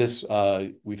tremendous.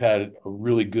 We've had a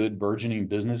really good burgeoning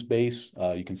business base.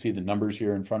 You can see the numbers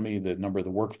here in front of me, the number of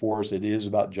the workforce. It is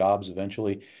about jobs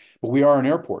eventually. But we are an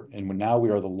airport, and now we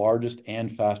are the largest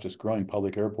and fastest growing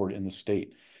public airport in the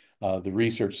state. The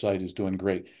research site is doing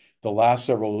great. The last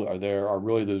several are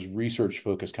really those research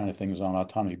focused kind of things on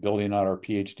autonomy, building out our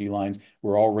PhD lines.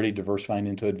 We're already diversifying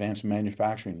into advanced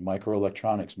manufacturing,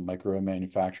 microelectronics, micro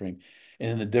manufacturing. And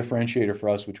then the differentiator for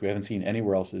us, which we haven't seen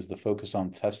anywhere else, is the focus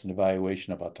on test and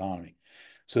evaluation of autonomy.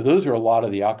 So those are a lot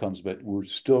of the outcomes, but we're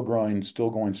still growing, still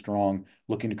going strong,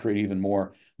 looking to create even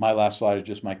more. My last slide is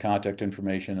just my contact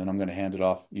information, and I'm going to hand it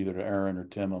off either to Erin or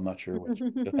Tim. I'm not sure which.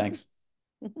 But thanks.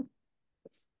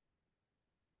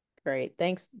 Great.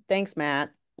 Thanks,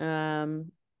 Matt.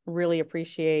 Really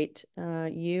appreciate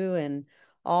you and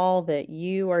all that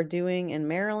you are doing in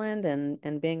Maryland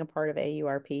and being a part of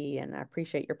AURP, and I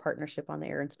appreciate your partnership on the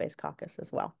Air and Space Caucus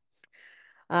as well.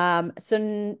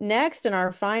 So next in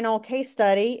our final case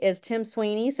study is Tim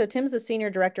Sweeney. So Tim's the Senior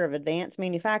Director of Advanced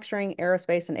Manufacturing,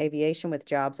 Aerospace, and Aviation with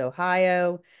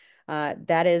JobsOhio.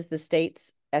 That is the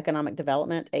state's economic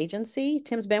development agency.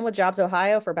 Tim's been with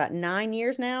JobsOhio for about 9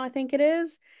 years now, I think it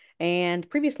is, and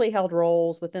previously held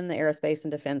roles within the aerospace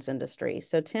and defense industry.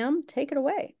 So Tim, take it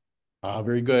away.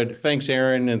 Very good. Thanks,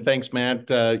 Erin, and thanks, Matt.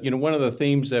 One of the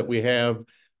themes that we have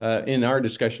in our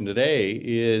discussion today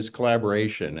is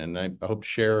collaboration, and I hope to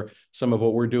share some of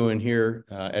what we're doing here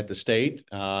at the state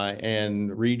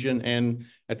and region and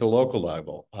at the local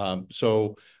level.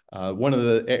 One of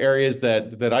the areas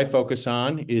that I focus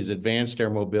on is advanced air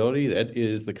mobility. That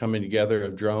is the coming together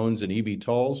of drones and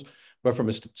eVTOLs. But from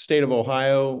a state of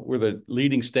Ohio, we're the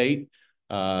leading state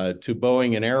to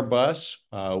Boeing and Airbus.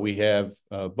 We have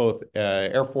both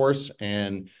Air Force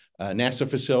and NASA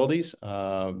facilities,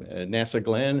 NASA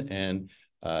Glenn and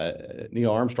Neil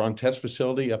Armstrong Test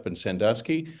Facility up in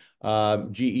Sandusky.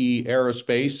 GE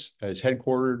Aerospace is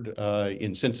headquartered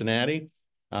in Cincinnati.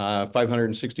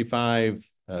 565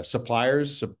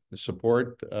 suppliers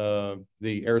support the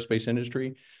aerospace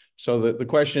industry. So the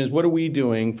question is, what are we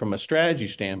doing from a strategy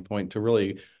standpoint to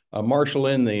really marshal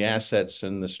in the assets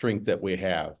and the strength that we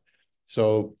have?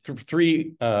 So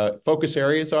three focus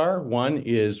areas are, one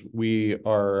is we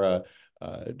are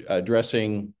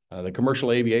addressing the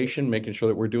commercial aviation, making sure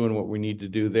that we're doing what we need to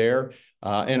do there,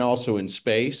 and also in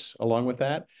space along with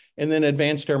that. And then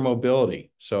advanced air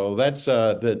mobility. So that's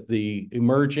the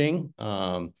emerging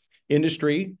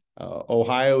industry.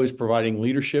 Ohio is providing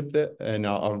leadership and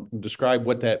I'll describe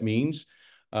what that means.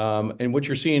 And what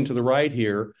you're seeing to the right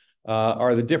here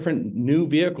are the different new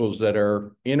vehicles that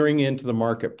are entering into the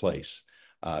marketplace.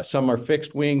 Some are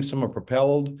fixed wing, some are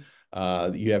propelled.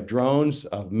 You have drones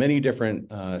of many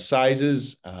different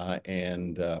sizes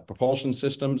and propulsion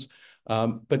systems.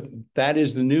 But that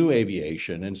is the new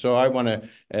aviation. And so I want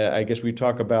to, I guess we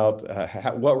talk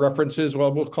about what references,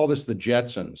 well, we'll call this the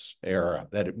Jetsons era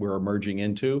that we're emerging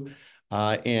into,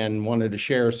 and wanted to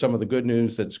share some of the good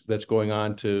news that's going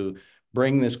on to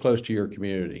bring this close to your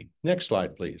community. Next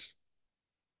slide, please.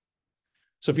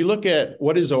 So if you look at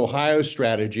what is Ohio's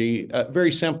strategy,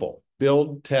 very simple: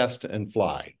 build, test, and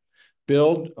fly.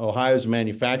 Build, Ohio's a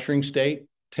manufacturing state.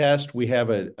 Test, we have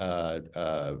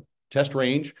a test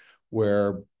range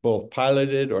where both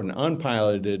piloted or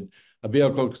unpiloted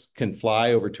vehicles can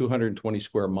fly over 220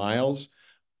 square miles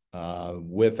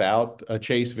without a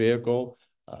chase vehicle.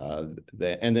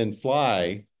 And then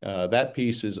fly, that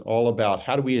piece is all about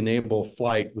how do we enable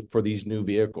flight for these new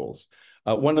vehicles.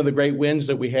 One of the great wins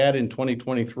that we had in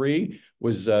 2023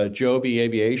 was Joby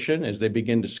Aviation as they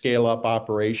begin to scale up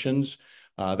operations.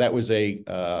 That was a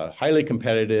highly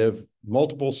competitive,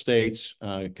 multiple states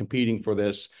competing for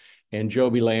this. And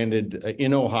Joby landed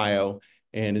in Ohio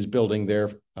and is building their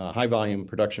high-volume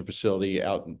production facility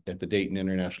out at the Dayton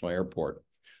International Airport.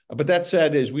 But that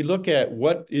said, as we look at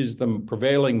what is the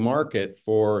prevailing market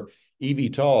for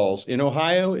eVTOLs, in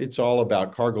Ohio, it's all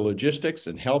about cargo logistics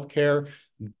and healthcare,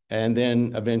 and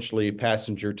then eventually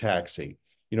passenger taxi.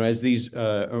 As these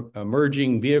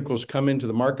emerging vehicles come into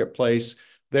the marketplace,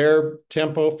 their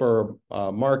tempo for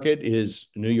market is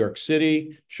New York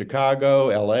City, Chicago,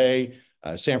 LA,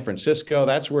 San Francisco.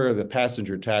 That's where the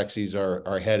passenger taxis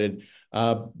are headed.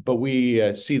 But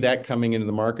we see that coming into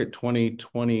the market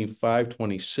 2025,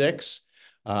 26.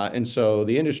 And so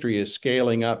the industry is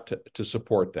scaling up to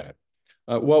support that.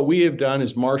 What we have done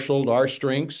is marshaled our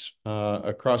strengths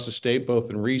across the state,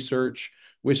 both in research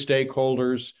with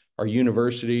stakeholders, our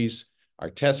universities,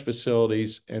 our test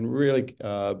facilities, and really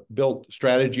built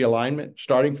strategy alignment,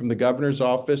 starting from the governor's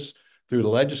office through the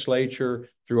legislature,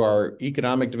 through our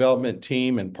economic development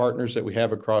team and partners that we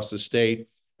have across the state,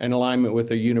 and alignment with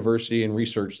the university and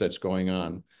research that's going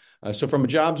on. So from a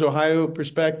JobsOhio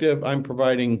perspective, I'm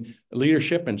providing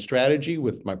leadership and strategy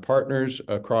with my partners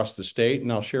across the state,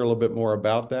 and I'll share a little bit more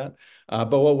about that.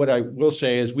 But what I will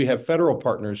say is we have federal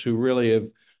partners who really have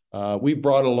We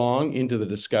brought along into the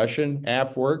discussion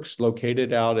AFWorks,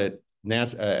 located out at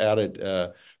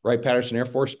NASA, Wright-Patterson Air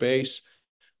Force Base,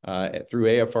 through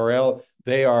AFRL.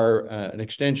 They are an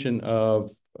extension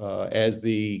of, as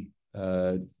the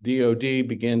DoD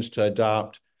begins to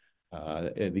adopt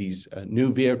these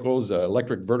new vehicles,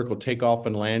 electric vertical takeoff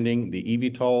and landing, the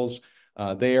eVTOLs.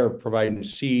 They are providing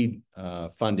seed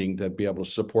funding to be able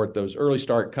to support those early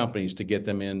start companies to get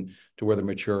them in to where they're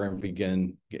mature and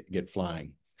begin get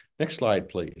flying. Next slide,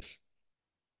 please.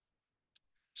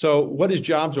 So what is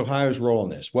JobsOhio's role in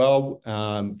this? Well,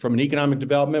 from an economic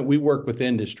development, we work with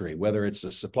industry, whether it's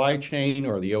the supply chain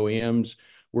or the OEMs.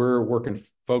 We're working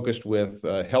focused with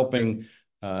helping,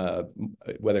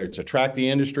 whether it's attract the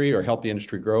industry or help the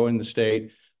industry grow in the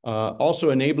state. Also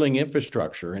enabling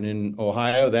infrastructure. And in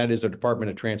Ohio, that is a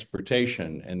Department of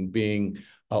Transportation and being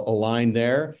aligned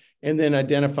there. And then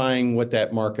identifying what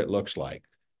that market looks like.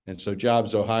 And so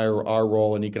JobsOhio, our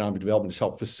role in economic development is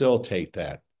help facilitate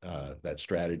that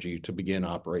strategy to begin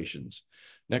operations.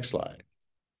 Next slide.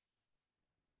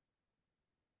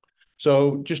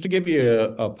 So just to give you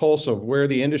a pulse of where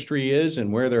the industry is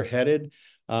and where they're headed,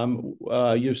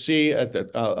 you see at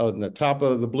the on the top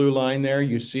of the blue line there,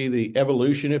 you see the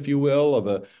evolution, if you will, of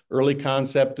a early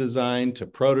concept design to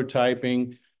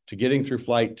prototyping, to getting through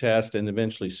flight test and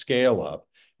eventually scale up.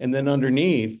 And then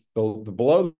underneath, the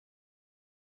below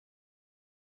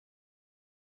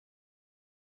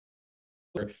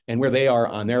and where they are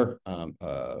on their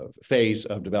phase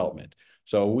of development.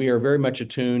 So we are very much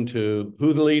attuned to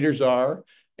who the leaders are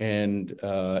and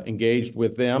engaged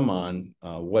with them on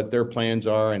what their plans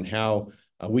are and how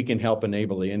we can help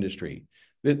enable the industry.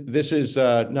 This is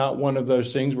not one of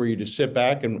those things where you just sit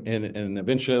back and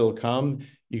eventually it'll come.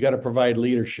 You got to provide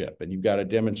leadership and you've got to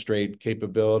demonstrate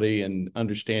capability and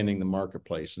understanding the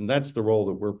marketplace. And that's the role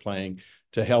that we're playing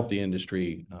to help the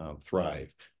industry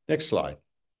thrive. Next slide.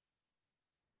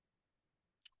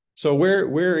 So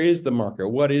where is the market?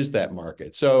 What is that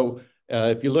market? So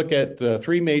if you look at the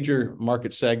three major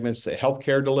market segments, the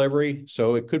healthcare delivery.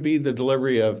 So it could be the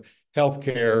delivery of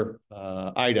healthcare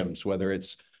items, whether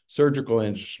it's surgical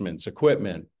instruments,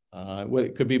 equipment.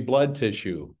 It could be blood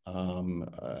tissue.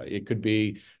 It could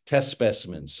be test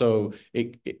specimens. So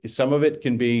some of it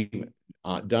can be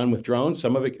done with drones.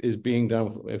 Some of it is being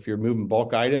done if you're moving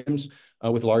bulk items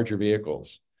with larger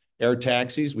vehicles. Air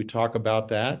taxis, we talk about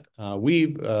that.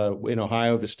 We've, in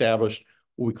Ohio, have established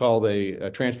what we call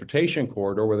the transportation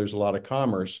corridor where there's a lot of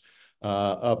commerce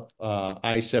up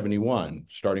I-71,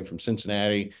 starting from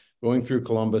Cincinnati, going through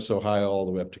Columbus, Ohio, all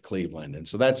the way up to Cleveland. And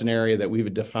so that's an area that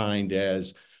we've defined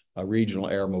as a regional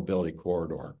air mobility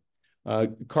corridor.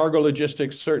 Cargo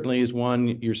logistics certainly is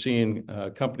one. You're seeing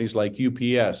companies like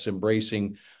UPS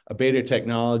embracing beta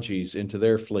technologies into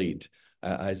their fleet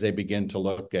as they begin to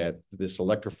look at this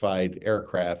electrified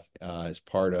aircraft as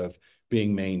part of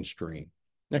being mainstream.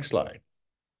 Next slide.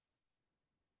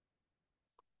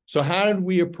 So how did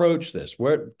we approach this?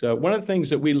 One of the things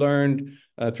that we learned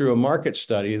through a market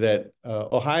study that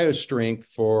Ohio's strength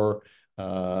for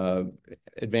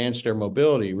advanced air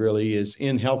mobility really is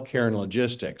in healthcare and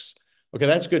logistics. Okay,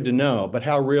 that's good to know, but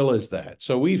how real is that?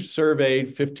 So we've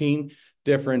surveyed 15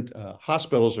 different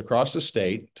hospitals across the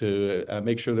state to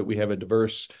make sure that we have a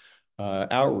diverse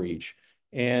outreach.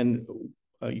 And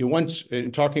once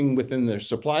talking within the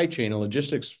supply chain and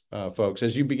logistics folks,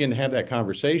 as you begin to have that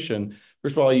conversation,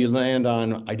 first of all, you land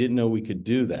on, I didn't know we could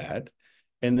do that.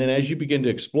 And then as you begin to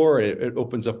explore it, it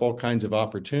opens up all kinds of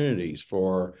opportunities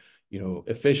for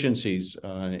efficiencies,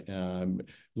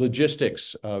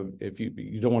 logistics. If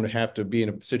you don't want to have to be in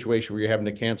a situation where you're having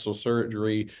to cancel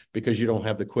surgery because you don't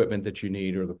have the equipment that you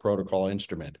need or the protocol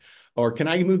instrument. Or can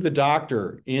I move the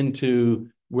doctor into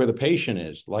where the patient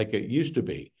is like it used to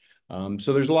be?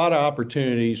 So there's a lot of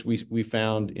opportunities we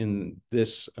found in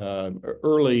this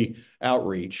early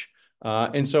outreach.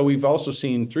 And so we've also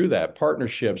seen through that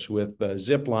partnerships with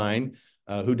Zipline,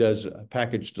 who does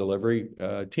package delivery,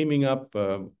 teaming up,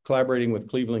 collaborating with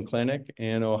Cleveland Clinic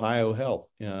and Ohio Health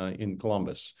in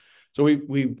Columbus. So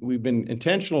we've been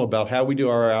intentional about how we do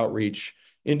our outreach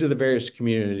into the various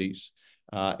communities.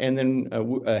 And then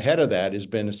ahead of that has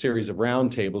been a series of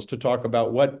roundtables to talk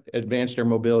about what advanced air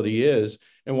mobility is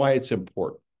and why it's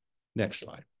important. Next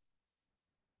slide.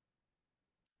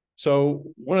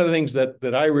 So one of the things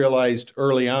that I realized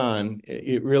early on,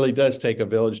 it really does take a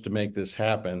village to make this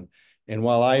happen. And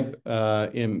while I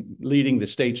am leading the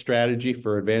state strategy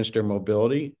for advanced air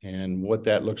mobility and what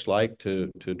that looks like to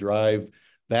drive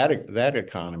that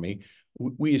economy,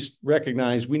 we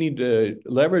recognize we need to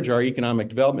leverage our economic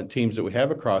development teams that we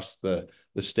have across the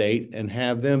state and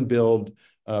have them build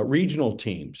regional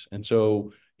teams. And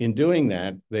so in doing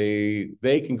that,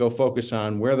 they can go focus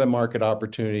on where the market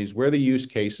opportunities, where the use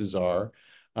cases are.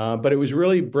 But it was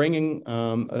really bringing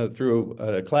through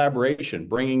a collaboration,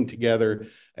 bringing together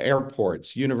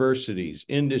airports, universities,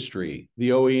 industry, the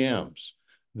OEMs,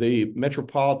 the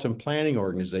Metropolitan Planning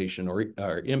Organization or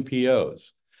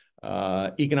MPOs,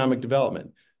 economic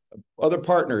development, other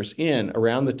partners in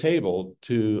around the table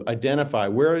to identify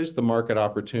where is the market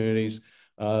opportunities.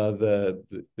 The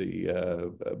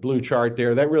blue chart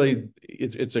there, that really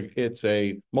it's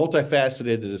a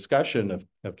multifaceted discussion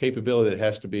of capability that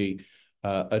has to be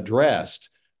addressed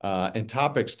and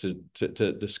topics to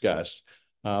discuss.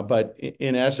 But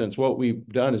in essence, what we've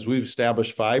done is we've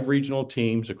established 5 regional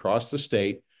teams across the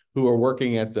state who are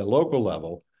working at the local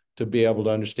level to be able to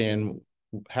understand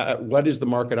what is the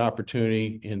market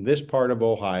opportunity in this part of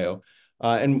Ohio.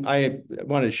 And I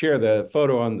wanted to share the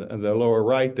photo on the lower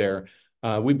right there.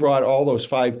 We brought all those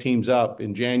 5 teams up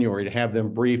in January to have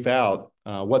them brief out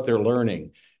what they're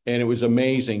learning. And it was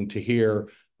amazing to hear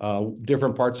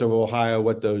different parts of Ohio,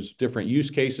 what those different use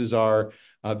cases are.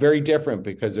 Very different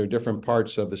because they're different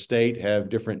parts of the state, have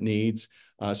different needs.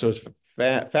 So it's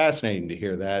fascinating to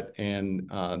hear that.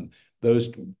 And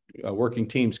those working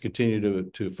teams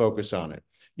continue to focus on it.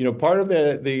 You know, part of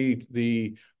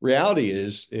the reality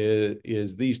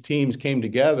is these teams came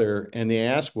together, and the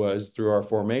ask was through our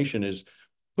formation is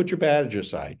put your badge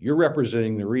aside. You're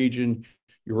representing the region.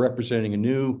 You're representing a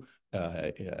new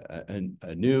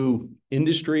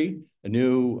industry, a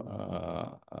new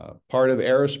part of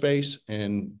aerospace,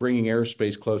 and bringing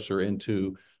aerospace closer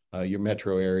into your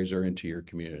metro areas or into your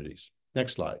communities.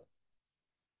 Next slide.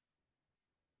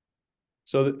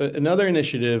 So another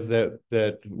initiative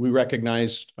that we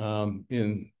recognized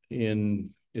in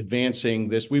advancing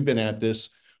this, we've been at this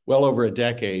well over a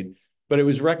decade, but it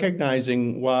was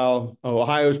recognizing while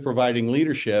Ohio is providing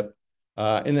leadership,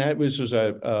 and that was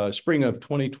a spring of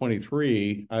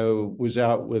 2023. I was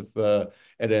out with at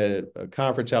a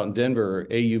conference out in Denver,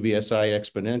 AUVSI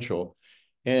Exponential,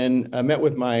 and I met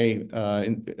with my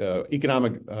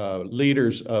economic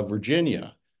leaders of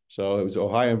Virginia. So it was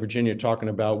Ohio and Virginia talking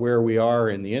about where we are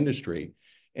in the industry.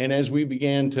 And as we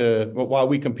began to, while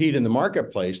we compete in the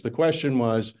marketplace, the question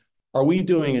was, are we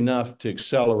doing enough to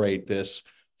accelerate this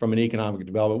from an economic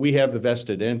development? We have the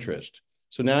vested interest.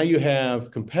 So now you have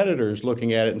competitors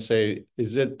looking at it and say,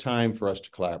 is it time for us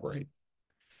to collaborate?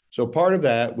 So part of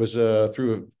that was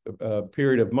through a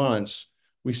period of months,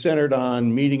 we centered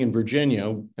on meeting in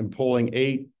Virginia and pulling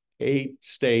eight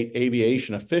state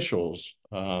aviation officials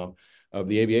of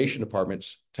the aviation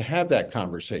departments to have that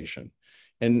conversation.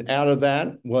 And out of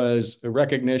that was a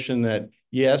recognition that,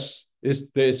 yes,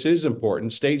 this is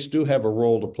important. States do have a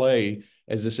role to play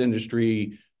as this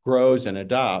industry grows and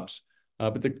adopts,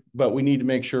 but we need to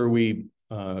make sure we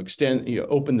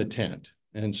open the tent.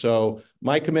 And so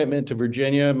my commitment to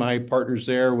Virginia, my partners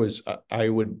there was I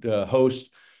would host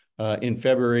in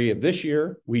February of this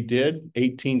year. We did.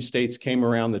 18 states came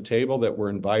around the table that were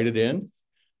invited in.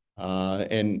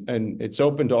 And it's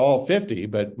open to all 50,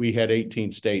 but we had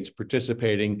 18 states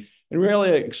participating and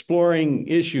really exploring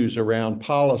issues around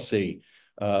policy,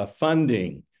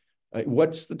 funding,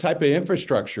 what's the type of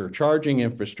infrastructure, charging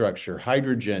infrastructure,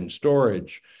 hydrogen,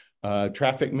 storage,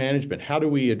 traffic management. How do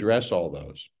we address all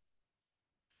those?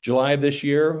 July of this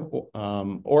year,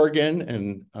 Oregon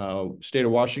and state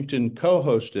of Washington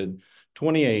co-hosted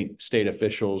 28 state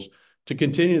officials to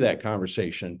continue that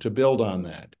conversation, to build on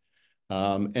that.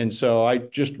 And so I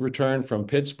just returned from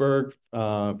Pittsburgh,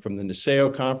 from the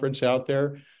NASEO conference out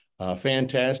there.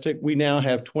 Fantastic. We now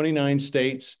have 29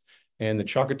 states and the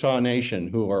Choctaw Nation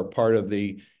who are part of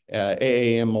the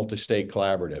AAM Multi-State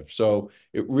Collaborative. So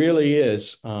it really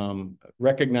is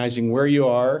recognizing where you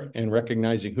are and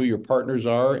recognizing who your partners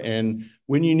are and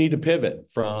when you need to pivot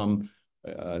from,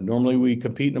 normally we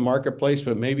compete in the marketplace,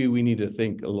 but maybe we need to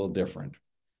think a little different.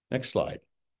 Next slide.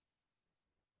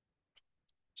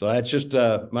 So that's just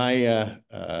my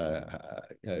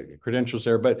credentials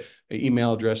there, but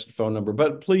email address, phone number.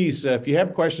 But please, if you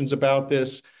have questions about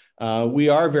this, we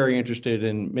are very interested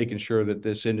in making sure that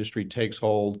this industry takes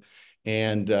hold,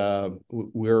 and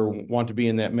we want to be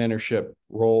in that mentorship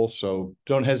role. So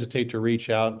don't hesitate to reach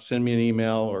out, send me an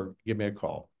email, or give me a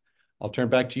call. I'll turn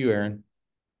it back to you, Erin.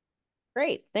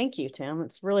 Great. Thank you, Tim.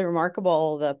 It's really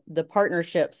remarkable, the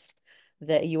partnerships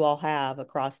that you all have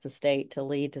across the state to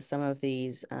lead to some of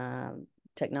these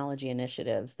technology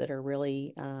initiatives that are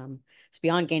really, it's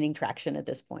beyond gaining traction at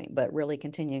this point, but really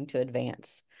continuing to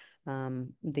advance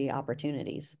the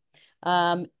opportunities.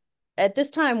 at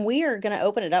this time, we are going to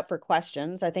open it up for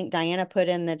questions. I think Diana put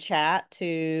in the chat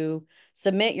to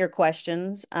submit your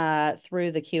questions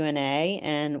through the Q&A,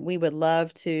 and we would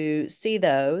love to see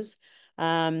those.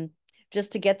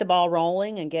 Just to get the ball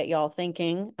rolling and get y'all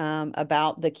thinking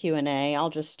about the Q&A, I'll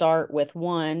just start with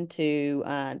one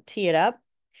to tee it up.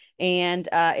 And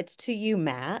it's to you,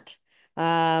 Matt.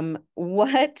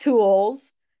 What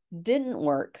tools didn't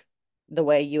work the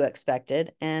way you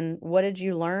expected, and what did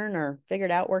you learn or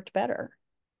figured out worked better?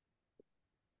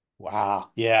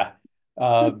 Wow. Yeah.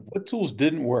 What tools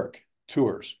didn't work?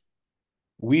 Tours.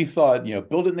 We thought,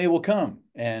 build it and they will come.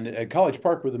 And at College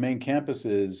Park, where the main campus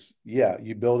is, yeah,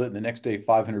 you build it and the next day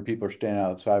 500 people are standing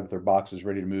outside with their boxes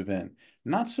ready to move in.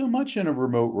 Not so much in a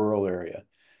remote rural area.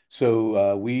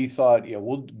 So we thought, yeah,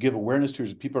 we'll give awareness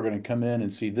tours. People are going to come in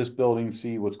and see this building,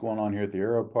 see what's going on here at the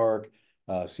Aero Park,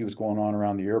 see what's going on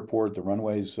around the airport, the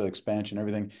runways expansion,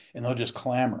 everything, and they'll just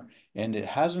clamor. And it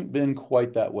hasn't been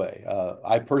quite that way.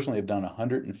 I personally have done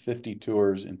 150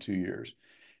 tours in 2 years,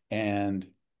 and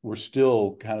we're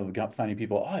still kind of finding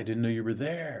people, oh, I didn't know you were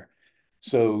there.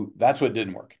 So that's what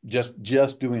didn't work. Just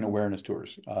doing awareness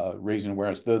tours, raising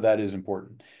awareness, though that is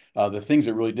important. The things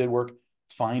that really did work,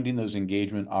 finding those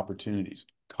engagement opportunities.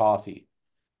 Coffee,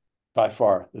 by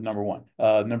far the number one.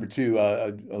 Number two,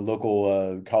 a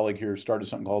local colleague here started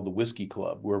something called the Whiskey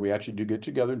Club, where we actually do get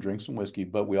together and drink some whiskey,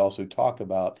 but we also talk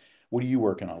about, what are you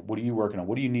working on? What are you working on?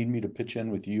 What do you need me to pitch in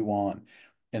with you on?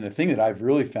 And the thing that I've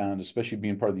really found, especially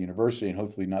being part of the university and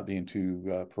hopefully not being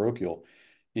too parochial,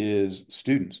 is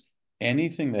students.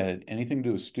 Anything that had anything to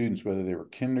do with students, whether they were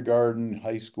kindergarten,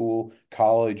 high school,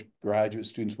 college, graduate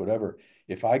students, whatever,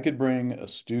 if I could bring a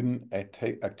student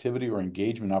activity or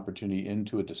engagement opportunity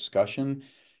into a discussion,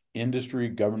 industry,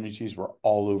 government agencies were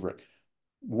all over it.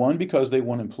 One, because they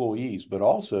want employees, but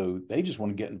also they just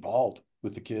want to get involved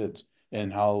with the kids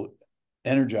and how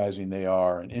energizing they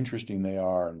are and interesting they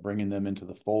are, and bringing them into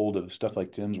the fold of the stuff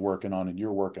like Tim's working on and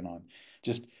you're working on.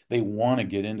 Just they want to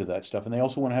get into that stuff, and they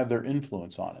also want to have their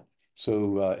influence on it.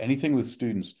 So anything with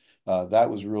students, that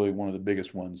was really one of the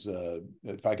biggest ones.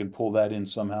 If I can pull that in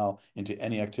somehow into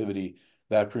any activity,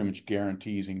 that pretty much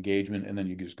guarantees engagement, and then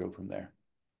you just go from there.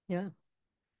 Yeah.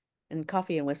 And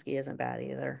coffee and whiskey isn't bad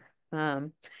either.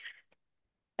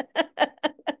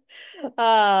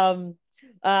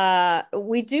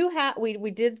 We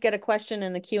did get a question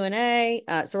in the Q&A,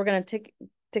 so we're going to take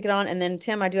it on. And then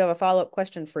Tim, I do have a follow-up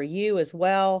question for you as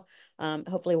well.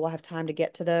 Hopefully we'll have time to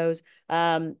get to those.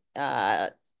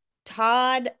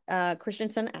 Todd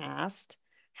Christensen asked,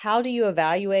 how do you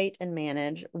evaluate and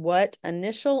manage what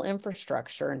initial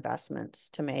infrastructure investments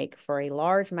to make for a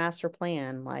large master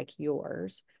plan like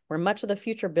yours, where much of the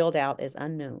future build out is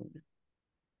unknown?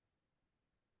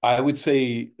 I would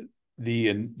say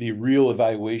the real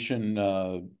evaluation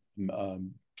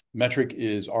metric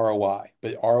is ROI,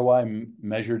 but ROI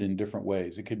measured in different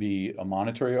ways. It could be a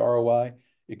monetary ROI,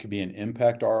 it could be an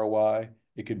impact ROI,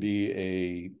 it could be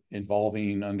a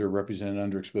involving underrepresented,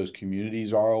 underexposed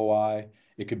communities ROI,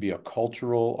 it could be a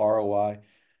cultural ROI.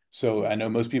 So I know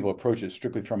most people approach it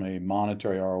strictly from a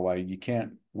monetary ROI.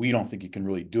 We don't think you can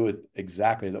really do it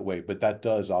exactly that way, but that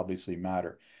does obviously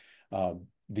matter.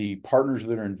 The partners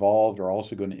that are involved are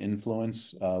also going to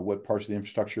influence what parts of the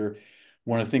infrastructure.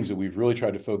 One of the things that we've really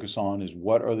tried to focus on is,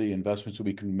 what are the investments that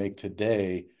we can make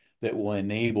today that will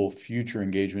enable future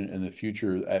engagement in the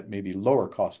future at maybe lower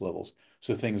cost levels.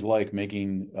 So things like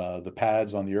making the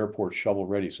pads on the airport shovel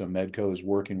ready. So Medco is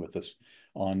working with us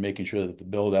on making sure that the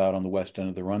build out on the west end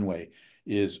of the runway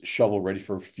is shovel ready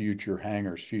for future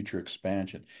hangars, future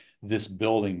expansion. This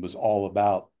building was all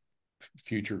about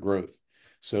future growth.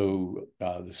 So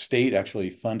the state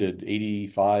actually funded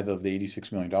 85 of the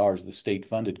 $86 million. The state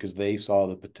funded because they saw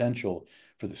the potential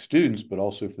for the students, but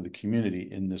also for the community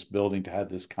in this building to have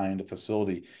this kind of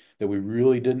facility that we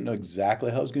really didn't know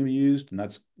exactly how it was going to be used. And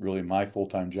that's really my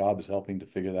full-time job, is helping to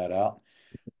figure that out.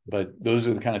 But those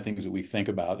are the kind of things that we think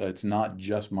about. It's not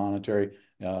just monetary.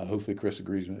 Hopefully Chris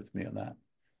agrees with me on that.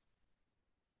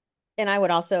 And I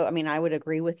would also, I would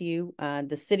agree with you.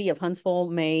 The city of Huntsville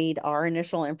made our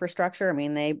initial infrastructure. I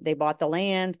mean, they bought the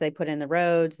land, they put in the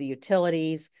roads, the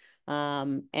utilities.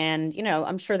 And,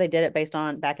 I'm sure they did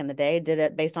it back in the day, did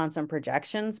it based on some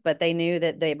projections, but they knew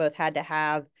that they both had to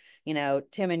have,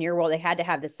 Tim, in your world, they had to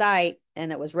have the site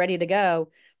and it was ready to go.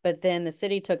 But then the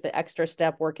city took the extra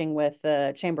step working with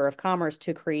the Chamber of Commerce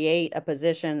to create a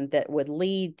position that would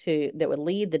lead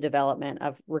the development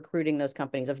of recruiting those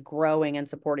companies, of growing and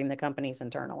supporting the companies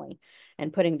internally,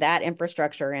 and putting that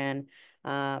infrastructure in.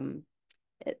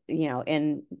 you know,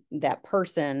 in that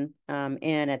person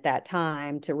in at that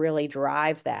time to really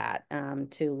drive that,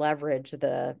 to leverage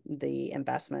the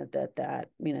investment that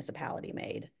municipality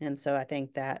made. And so I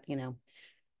think that, you know,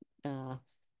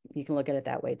 you can look at it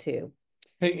that way too.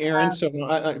 Hey, Erin, so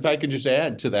if I could just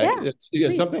add to that, Yeah,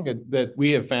 please. something that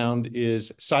we have found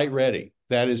is site ready.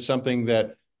 That is something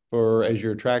that as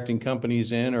you're attracting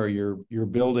companies in, or you're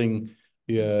building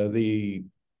your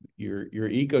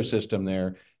ecosystem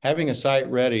there, having a site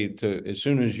ready to, as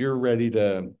soon as you're ready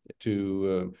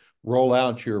to roll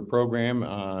out your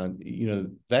program, you know,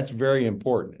 that's very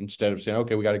important, instead of saying,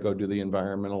 okay, we got to go do the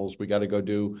environmentals, we got to go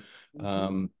do,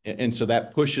 and so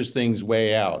that pushes things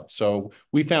way out. So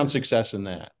we found success in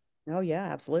that. Oh yeah,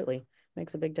 absolutely.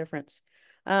 Makes a big difference.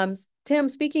 Tim,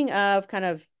 speaking of kind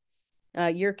of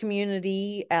your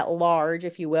community at large,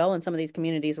 if you will, and some of these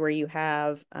communities where you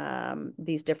have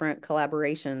these different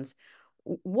collaborations,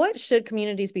 what should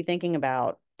communities be thinking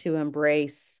about to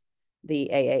embrace the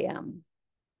AAM?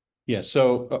 Yeah,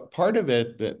 so part of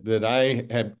it that I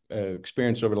have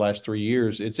experienced over the last 3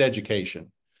 years, it's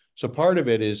education. So part of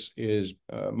it is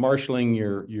marshaling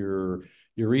your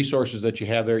resources that you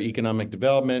have there, economic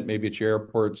development, maybe it's your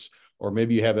airports, or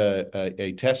maybe you have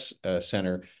a test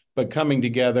center, but coming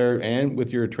together and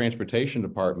with your transportation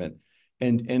department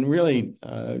and really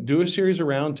do a series of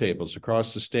roundtables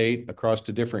across the state, across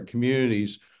the different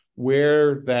communities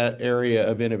where that area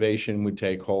of innovation would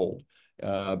take hold.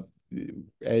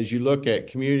 As you look at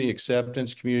community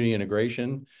acceptance, community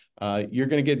integration, you're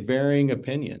going to get varying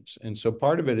opinions. And so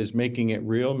part of it is making it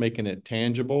real, making it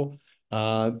tangible,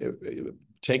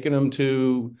 taking them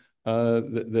to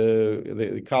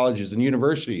the colleges and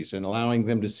universities and allowing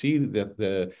them to see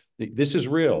that this is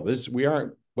real. We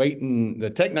aren't waiting. The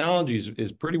technology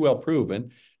is pretty well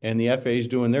proven, and the FAA is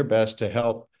doing their best to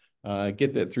help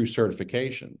get that through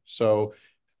certification. So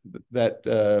that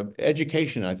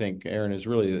education, I think, Erin, is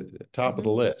really the top of the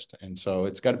list. And so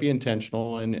it's got to be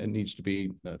intentional, and it needs to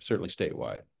be certainly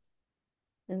statewide.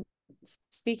 And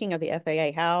speaking of the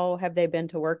FAA, how have they been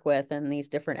to work with in these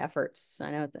different efforts?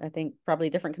 I think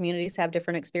probably different communities have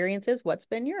different experiences. What's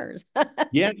been yours?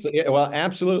 Yeah, well,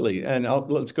 absolutely. And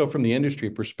let's go from the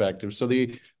industry perspective. So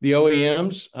the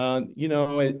OEMs, you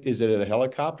know, is it a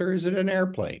helicopter? Is it an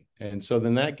airplane? And so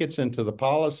then that gets into the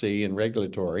policy and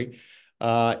regulatory.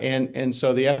 And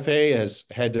so the FAA has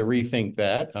had to rethink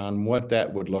that on what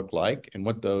that would look like and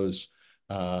what those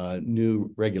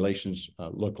new regulations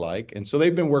look like. And so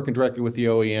they've been working directly with the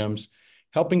OEMs,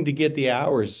 helping to get the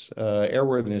hours,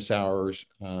 airworthiness hours,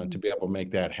 to be able to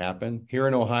make that happen. Here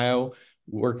in Ohio,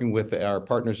 working with our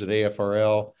partners at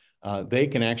AFRL, they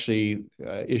can actually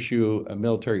issue a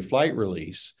military flight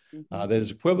release that is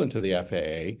equivalent to the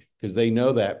FAA, because they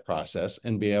know that process,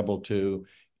 and be able to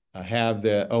have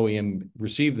the OEM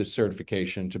receive the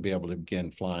certification to be able to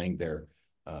begin flying their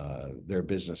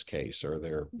business case or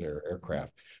their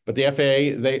aircraft. But the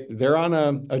FAA, they're on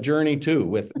a journey too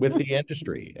with the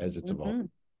industry as it's evolving.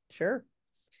 Sure.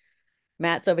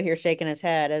 Matt's over here shaking his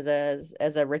head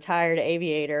as a retired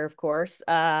aviator, of course.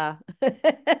 Yeah,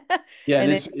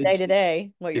 and it's day to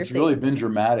day what you're it's really seeing. been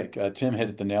dramatic. Tim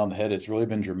hit the nail on the head. It's really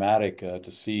been dramatic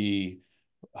to see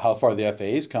how far the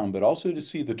FAA's come, but also to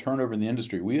see the turnover in the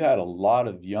industry. We had a lot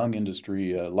of young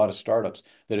industry, a lot of startups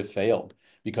that have failed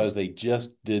because they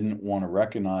just didn't want to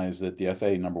recognize that the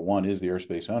FAA, number one, is the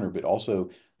airspace owner, but also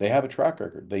they have a track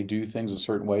record. They do things a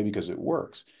certain way because it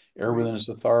works. Airworthiness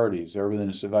authorities,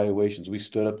 airworthiness evaluations. We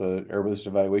stood up an airworthiness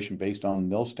evaluation based on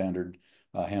MIL standard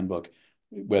handbook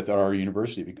with our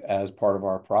university as part of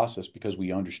our process because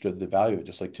we understood the value of it,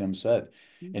 just like Tim said.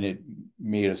 And it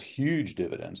made us huge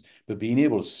dividends. But being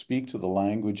able to speak to the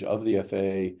language of the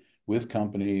FAA with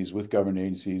companies, with government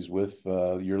agencies, with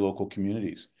your local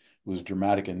communities was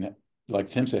dramatic. And like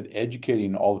Tim said,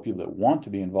 educating all the people that want to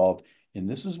be involved. And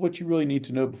this is what you really need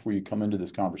to know before you come into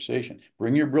this conversation.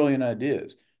 Bring your brilliant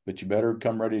ideas, but you better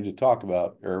come ready to talk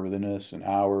about airworthiness and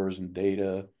hours and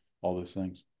data, all those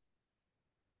things.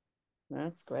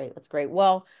 That's great. That's great.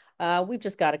 Well, we've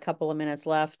just got a couple of minutes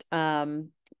left,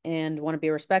 and want to be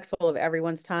respectful of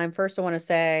everyone's time. First, I want to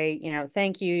say,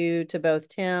 thank you to both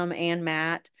Tim and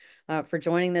Matt for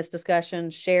joining this discussion,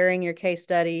 sharing your case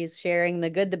studies, sharing the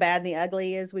good, the bad, and the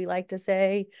ugly, as we like to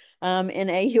say in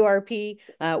AURP.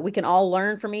 We can all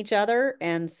learn from each other.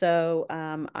 And so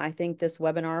I think this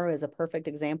webinar is a perfect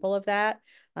example of that.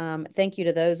 Thank you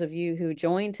to those of you who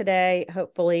joined today.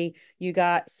 Hopefully you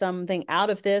got something out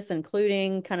of this,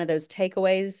 including kind of those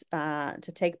takeaways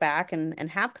to take back and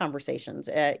have conversations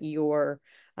at your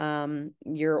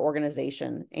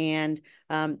organization. And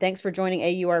thanks for joining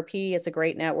AURP. It's a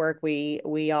great network.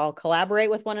 We all collaborate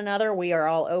with one another. We are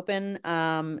all open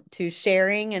to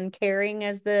sharing and caring,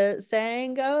 as the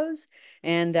saying goes.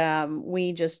 And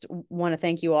we just want to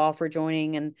thank you all for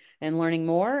joining and learning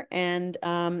more. And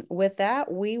with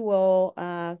that, we will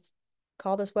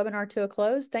call this webinar to a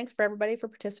close. Thanks for everybody for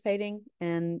participating,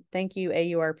 and thank you,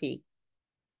 AURP.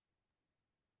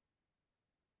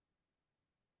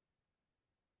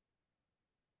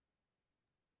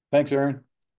 Thanks, Erin.